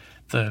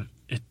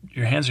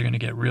 Your hands are going to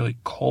get really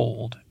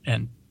cold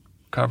and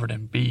covered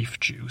in beef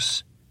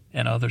juice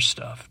and other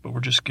stuff, but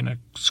we're just going to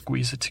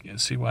squeeze it together.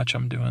 See, watch,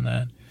 I'm doing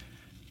that.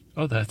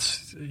 Oh,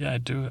 I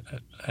do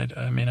it.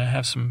 I mean, I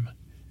have some,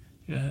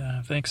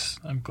 yeah, thanks.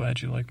 I'm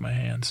glad you like my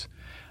hands.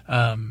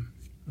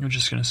 We're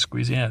just going to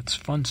squeeze. Yeah, it's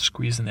fun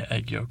squeezing the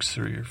egg yolks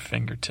through your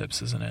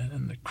fingertips, isn't it?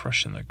 And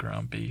crushing the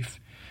ground beef.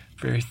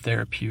 Very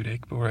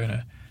therapeutic, but we're going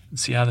to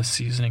see how the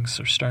seasonings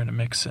are starting to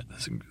mix it.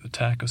 The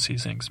taco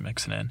seasonings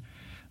mixing in.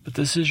 But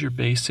this is your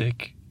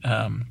basic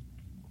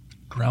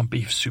ground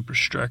beef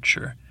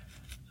superstructure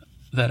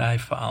that I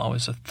follow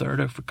is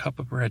 1/3 of a cup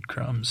of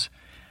breadcrumbs,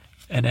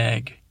 an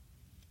egg,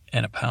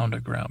 and 1 pound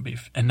of ground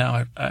beef. And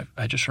now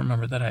I just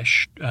remember that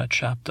I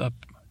chopped up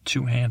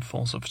 2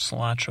 handfuls of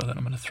cilantro that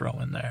I'm going to throw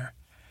in there,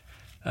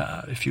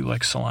 if you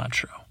like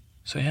cilantro.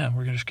 So yeah,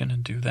 we're just going to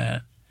do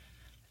that.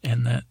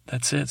 And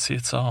that's it. See,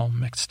 it's all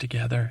mixed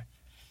together.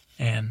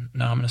 And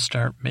now I'm going to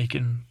start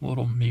making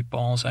little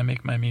meatballs. I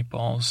make my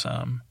meatballs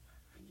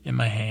in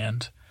my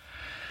hand.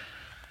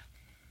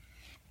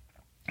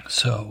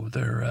 So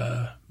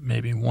they're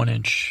maybe 1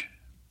 inch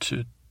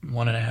to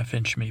 1.5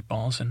 inch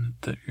meatballs, and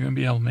you're gonna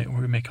be able to we're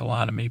gonna make a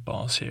lot of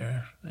meatballs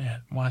here. Yeah,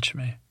 watch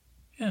me.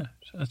 Yeah,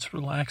 that's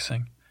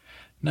relaxing.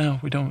 No,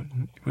 we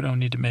don't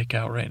need to make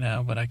out right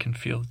now, but I can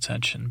feel the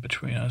tension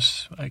between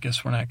us. I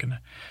guess we're not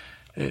gonna.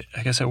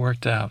 I guess it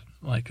worked out.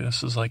 Like,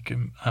 this is like,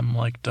 I'm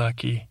like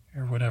Ducky,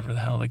 or whatever the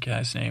hell the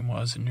guy's name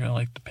was, and you're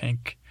like the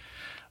pink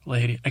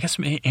lady. I guess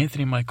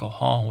Anthony Michael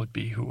Hall would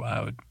be who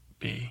I would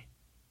be.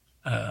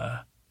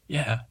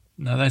 Yeah,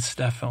 no, that's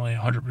definitely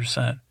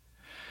 100%.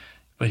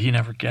 But he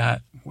never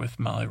got with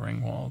Molly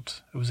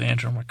Ringwald. It was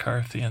Andrew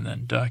McCarthy and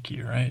then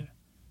Ducky, right?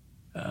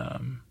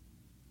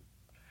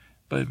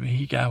 But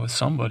he got with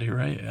somebody,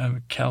 right?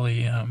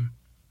 Kelly,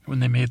 when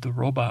they made the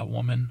Robot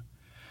Woman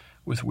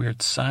with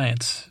Weird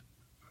Science,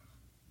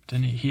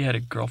 didn't he? He had a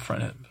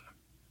girlfriend,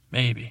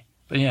 maybe.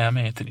 But yeah, I'm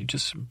Anthony,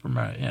 just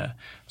remember, yeah.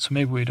 So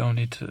maybe we don't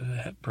need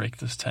to break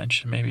this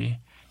tension. Maybe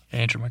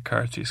Andrew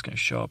McCarthy is going to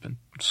show up and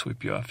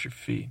sweep you off your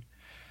feet.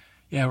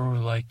 Yeah, we're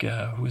like,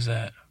 who is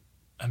that?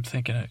 I'm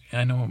thinking,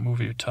 I know what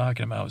movie you're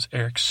talking about. It was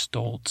Eric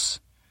Stoltz,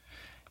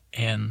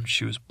 and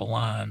she was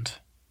blonde.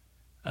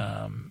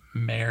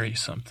 Mary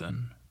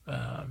something.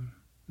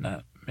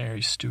 Not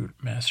Mary Stuart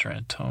Master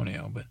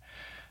Antonio, but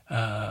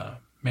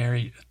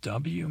Mary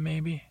W.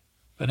 maybe?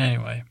 But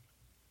anyway,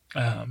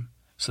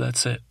 so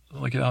that's it.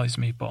 Look at all these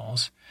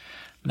meatballs.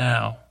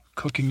 Now,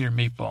 cooking your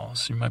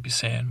meatballs. You might be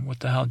saying, what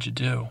the hell did you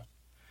do?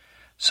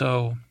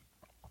 So,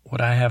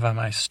 what I have on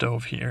my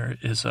stove here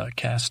is a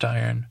cast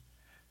iron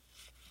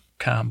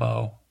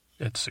combo.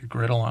 It's a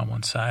griddle on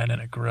one side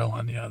and a grill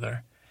on the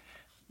other.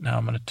 Now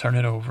I'm going to turn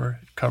it over.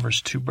 It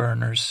covers 2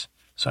 burners,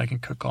 so I can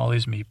cook all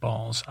these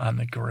meatballs on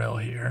the grill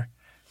here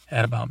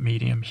at about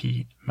medium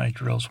heat. My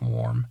grill's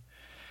warm.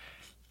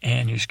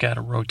 And you just got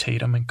to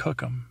rotate them and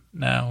cook them.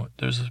 Now,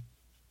 there's a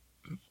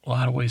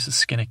lot of ways to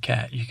skin a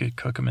cat. You could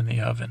cook them in the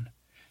oven.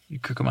 You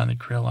cook them on the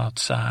grill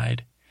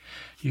outside.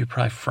 You could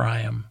probably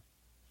fry them.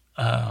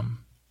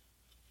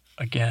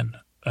 Again,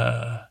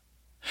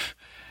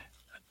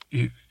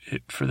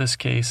 for this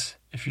case,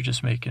 if you're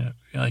just making it,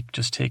 like,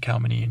 just take how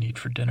many you need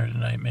for dinner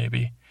tonight,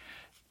 maybe,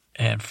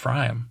 and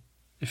fry them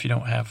if you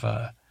don't have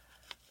a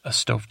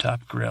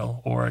stovetop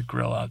grill or a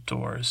grill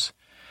outdoors.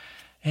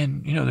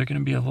 And, they're going to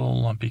be a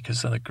little lumpy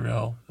because of the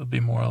grill. They'll be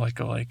more like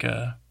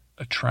a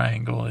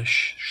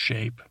triangle-ish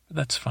shape. But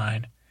that's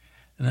fine.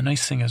 And the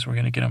nice thing is we're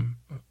going to get them,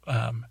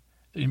 they're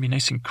going to be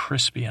nice and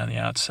crispy on the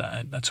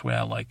outside. That's the way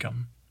I like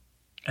them.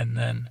 And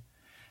then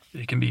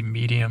they can be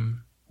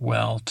medium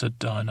well to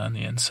done on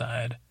the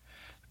inside.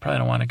 Probably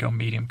don't want to go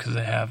medium because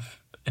they have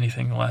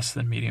anything less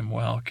than medium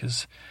well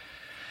because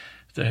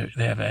they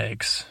have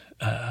eggs.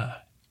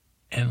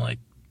 And like,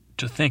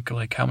 to think,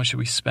 like, how much should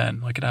we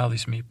spend? Look at all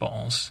these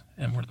meatballs,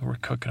 and we're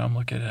cooking them.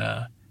 Look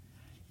at,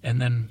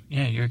 and then,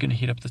 yeah, you're going to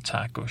heat up the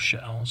taco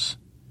shells,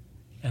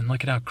 and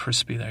look at how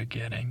crispy they're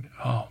getting.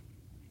 Oh,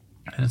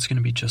 and it's going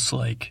to be just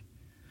like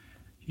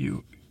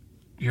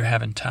you're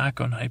having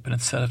taco night, but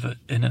instead of it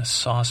in a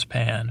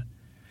saucepan,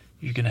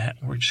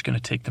 we're just going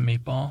to take the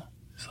meatball.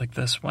 It's like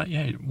this. What?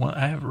 Yeah,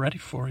 I have it ready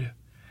for you.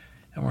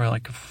 And we're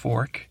like a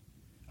fork.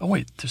 Oh,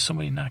 wait, there's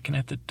somebody knocking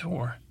at the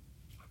door.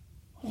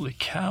 Holy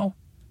cow.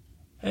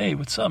 Hey,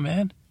 what's up,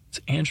 man? It's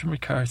Andrew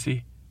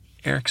McCarthy,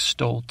 Eric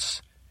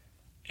Stoltz,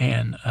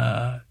 and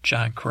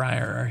John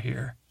Cryer are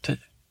here. To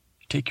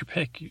take your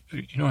pick. You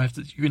don't have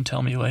to. You can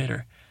tell me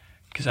later,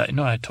 because I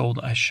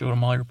showed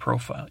them all your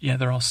profile. Yeah,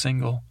 they're all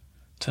single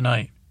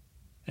tonight,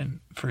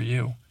 and for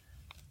you,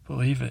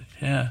 believe it.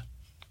 Yeah,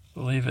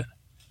 believe it.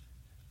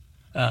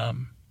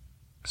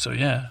 So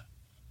yeah,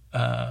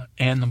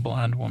 and the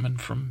blonde woman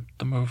from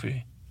the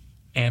movie,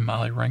 and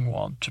Molly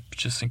Ringwald,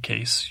 just in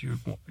case you're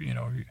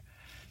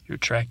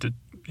attracted,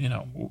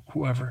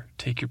 whoever,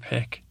 take your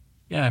pick.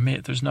 Yeah,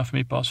 there's enough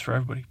meatballs for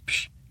everybody.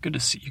 Psh, good to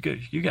see you.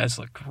 You guys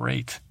look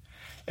great.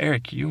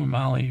 Eric, you and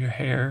Molly, your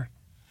hair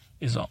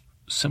is all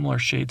similar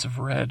shades of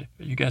red.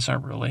 You guys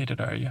aren't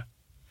related, are you?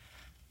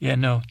 Yeah,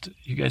 no.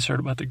 You guys heard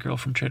about the girl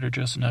from Trader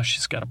Joe's? Now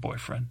she's got a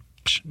boyfriend.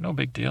 Psh, no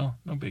big deal.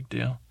 No big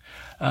deal.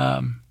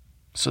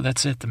 So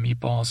that's it. The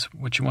meatballs.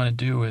 What you want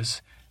to do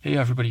is, hey,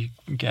 everybody,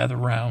 gather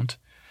around.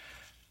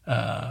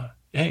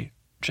 Hey,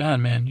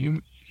 John, man,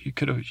 you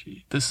could have.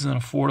 This is an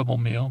affordable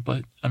meal,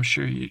 but I'm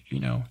sure you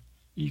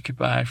could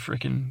buy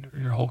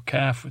your whole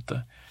calf with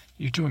the.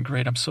 You're doing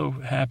great. I'm so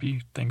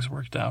happy things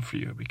worked out for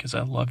you because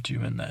I loved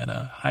you in that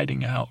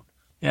hiding out.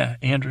 Yeah,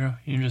 Andrew,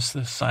 you're just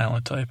the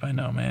silent type. I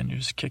know, man. You're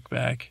just kick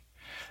back.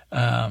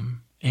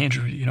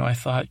 Andrew, I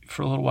thought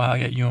for a little while I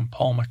got you and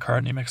Paul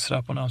McCartney mixed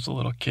up when I was a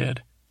little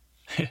kid.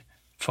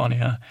 Funny,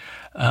 huh?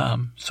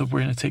 So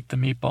we're going to take the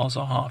meatballs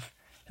off,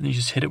 and then you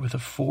just hit it with a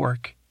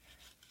fork.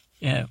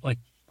 Yeah, like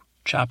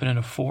chop it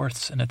into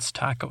fourths, and it's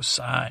taco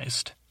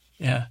sized.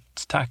 Yeah,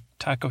 it's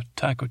Taco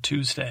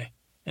Tuesday,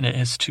 and it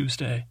is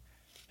Tuesday,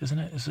 isn't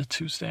it? Is it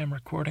Tuesday I'm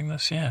recording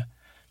this? Yeah,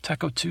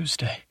 Taco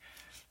Tuesday.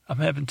 I'm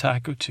having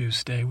Taco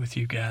Tuesday with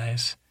you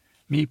guys.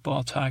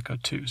 Meatball Taco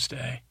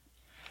Tuesday.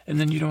 And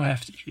then you don't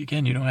have to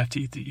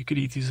eat you could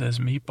eat these as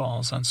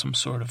meatballs on some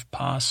sort of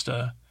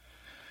pasta,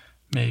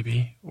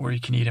 maybe, or you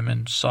can eat them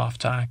in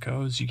soft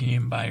tacos. You can eat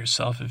them by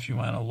yourself if you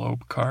want a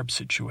low-carb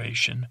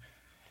situation.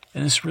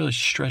 And this really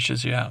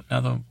stretches you out.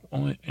 Now,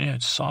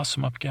 sauce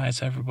them up,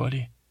 guys,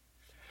 everybody.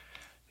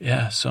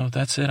 Yeah, so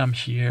that's it. I'm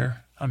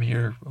here. I'm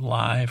here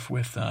live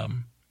with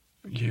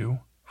you,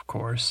 of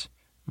course.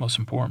 most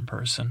important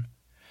person.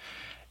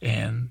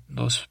 And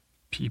those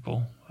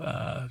people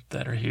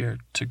that are here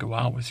to go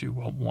out with you,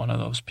 well, one of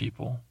those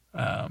people.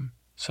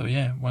 So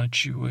yeah, why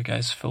don't you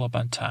guys fill up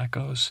on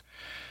tacos?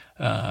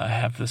 I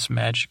have this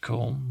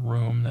magical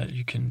room that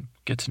you can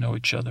get to know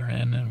each other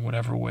in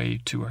whatever way you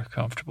two are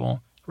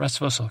comfortable. The rest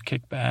of us will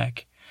kick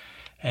back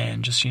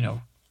and just,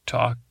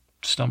 talk,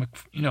 just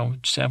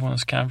have one of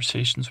those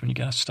conversations when you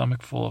got a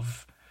stomach full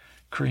of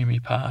creamy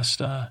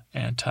pasta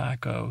and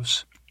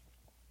tacos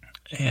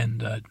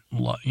and,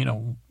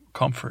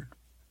 comfort.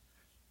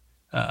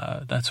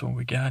 That's what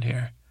we got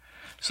here.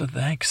 So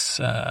thanks,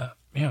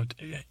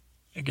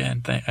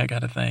 again, I got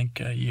to thank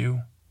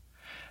you.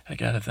 I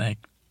got to thank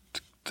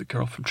the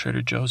girl from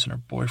Trader Joe's and her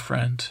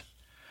boyfriend,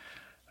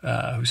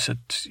 who said,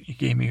 he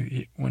gave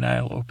me, when I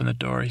opened the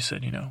door, he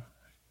said,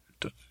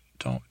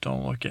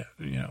 don't look at,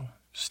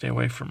 stay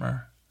away from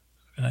her.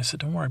 And I said,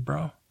 don't worry,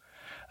 bro.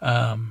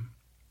 Got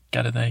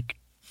to thank,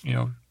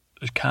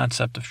 the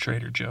concept of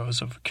Trader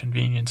Joe's, of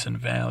convenience and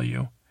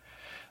value,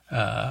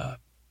 or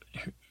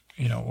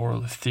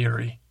the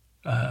theory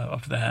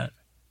of that.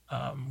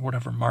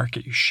 Whatever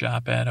market you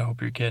shop at, I hope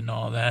you're getting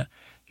all of that.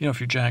 If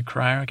you're John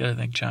Cryer, I got to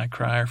thank John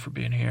Cryer for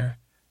being here.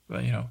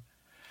 But, he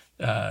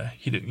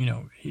did,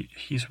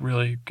 he's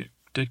really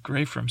did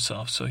great for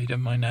himself, so he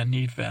might not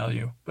need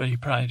value, but he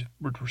probably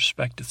would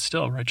respect it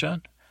still, right,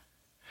 John?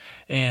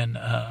 And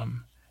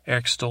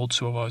Eric Stoltz,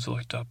 who I've always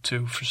looked up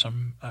to for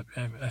some, I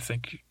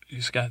think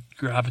he's got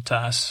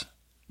gravitas,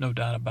 no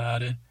doubt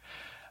about it.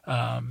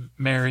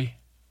 Mary,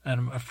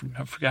 and I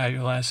forgot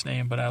your last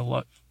name, but I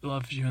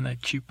love you in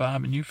that cute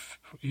bob, and you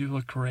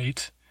look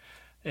great.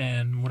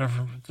 And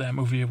whatever that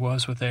movie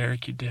was with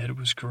Eric you did, it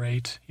was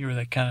great. You were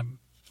that kind of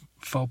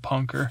faux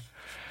punker.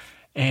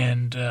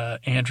 And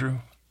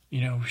Andrew,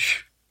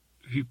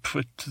 you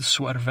put the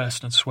sweater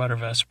vest in sweater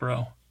vest,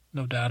 bro.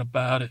 No doubt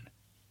about it.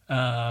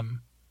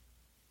 And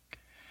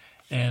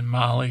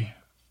Molly,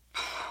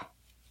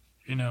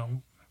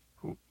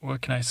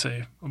 what can I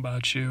say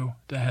about you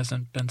that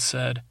hasn't been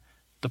said?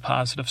 The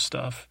positive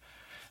stuff.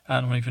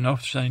 I don't even know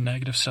if there's any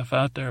negative stuff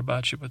out there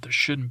about you, but there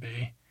shouldn't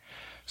be.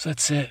 So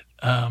that's it.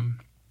 I'm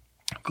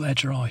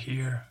glad you're all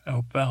here. I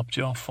hope I helped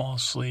you all fall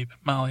asleep.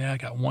 Molly, I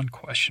got one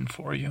question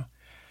for you,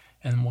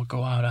 and we'll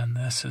go out on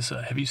this.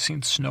 Have you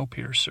seen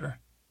Snowpiercer?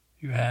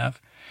 You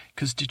have?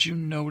 Because did you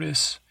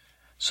notice,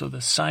 so the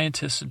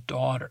scientist's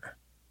daughter,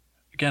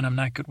 again, I'm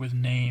not good with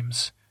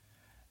names,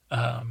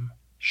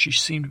 she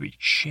seemed to be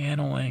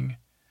channeling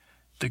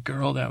the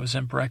girl that was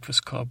in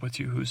Breakfast Club with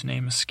you, whose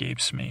name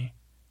escapes me.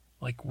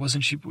 Like, was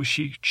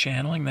she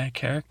channeling that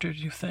character, do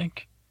you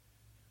think?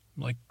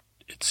 Like,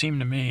 it seemed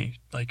to me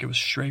like it was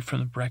straight from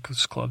the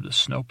Breakfast Club to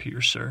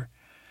Snowpiercer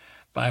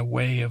by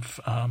way of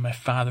my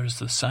father's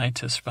the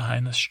scientist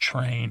behind this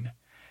train,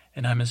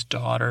 and I'm his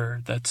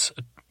daughter. That's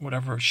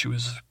whatever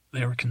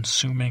they were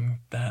consuming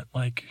that,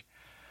 like,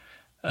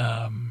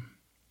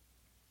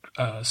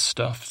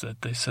 stuff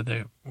that they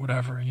said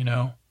whatever,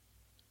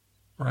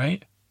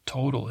 right?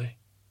 Totally.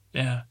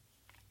 Yeah.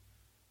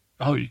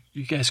 Oh,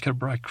 you guys could have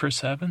brought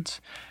Chris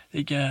Evans?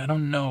 Yeah, I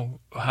don't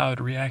know how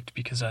to react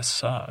because I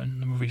saw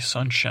in the movie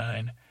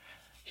Sunshine,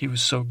 he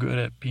was so good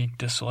at being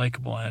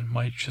dislikable and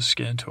might just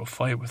get into a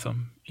fight with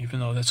him,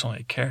 even though that's only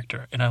a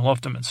character. And I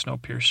loved him in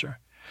Snowpiercer.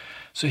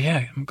 So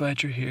yeah, I'm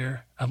glad you're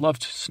here. I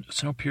loved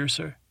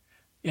Snowpiercer.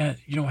 Yeah,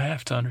 you don't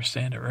have to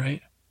understand it,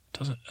 right?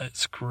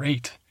 It's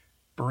great.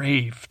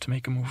 Brave to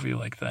make a movie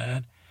like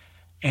that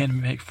and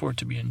make for it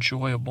to be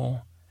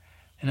enjoyable.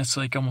 And it's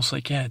like almost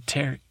like, yeah,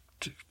 Terry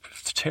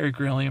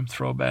Gilliam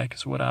throwback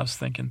is what I was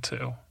thinking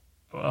too.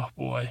 Oh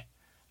boy.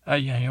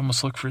 Yeah, you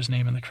almost look for his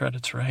name in the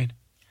credits, right?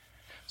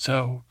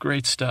 So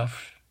great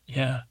stuff.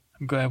 Yeah,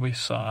 I'm glad we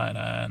saw it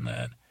on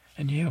that.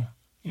 And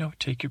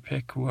take your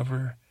pick,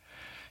 whoever,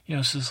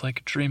 this is like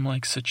a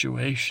dreamlike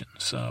situation.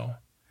 So,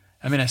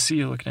 I mean, I see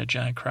you looking at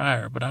John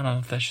Cryer, but I don't know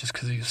if that's just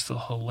because he's still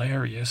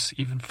hilarious,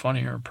 even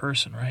funnier in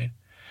person, right?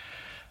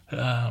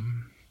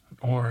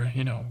 Or,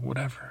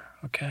 whatever,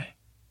 okay?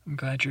 I'm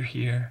glad you're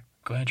here.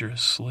 I'm glad you're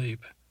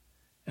asleep.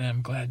 And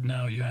I'm glad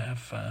now you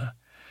have,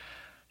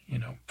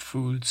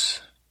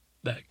 foods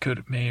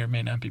that may or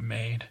may not be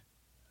made.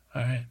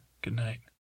 All right. Good night.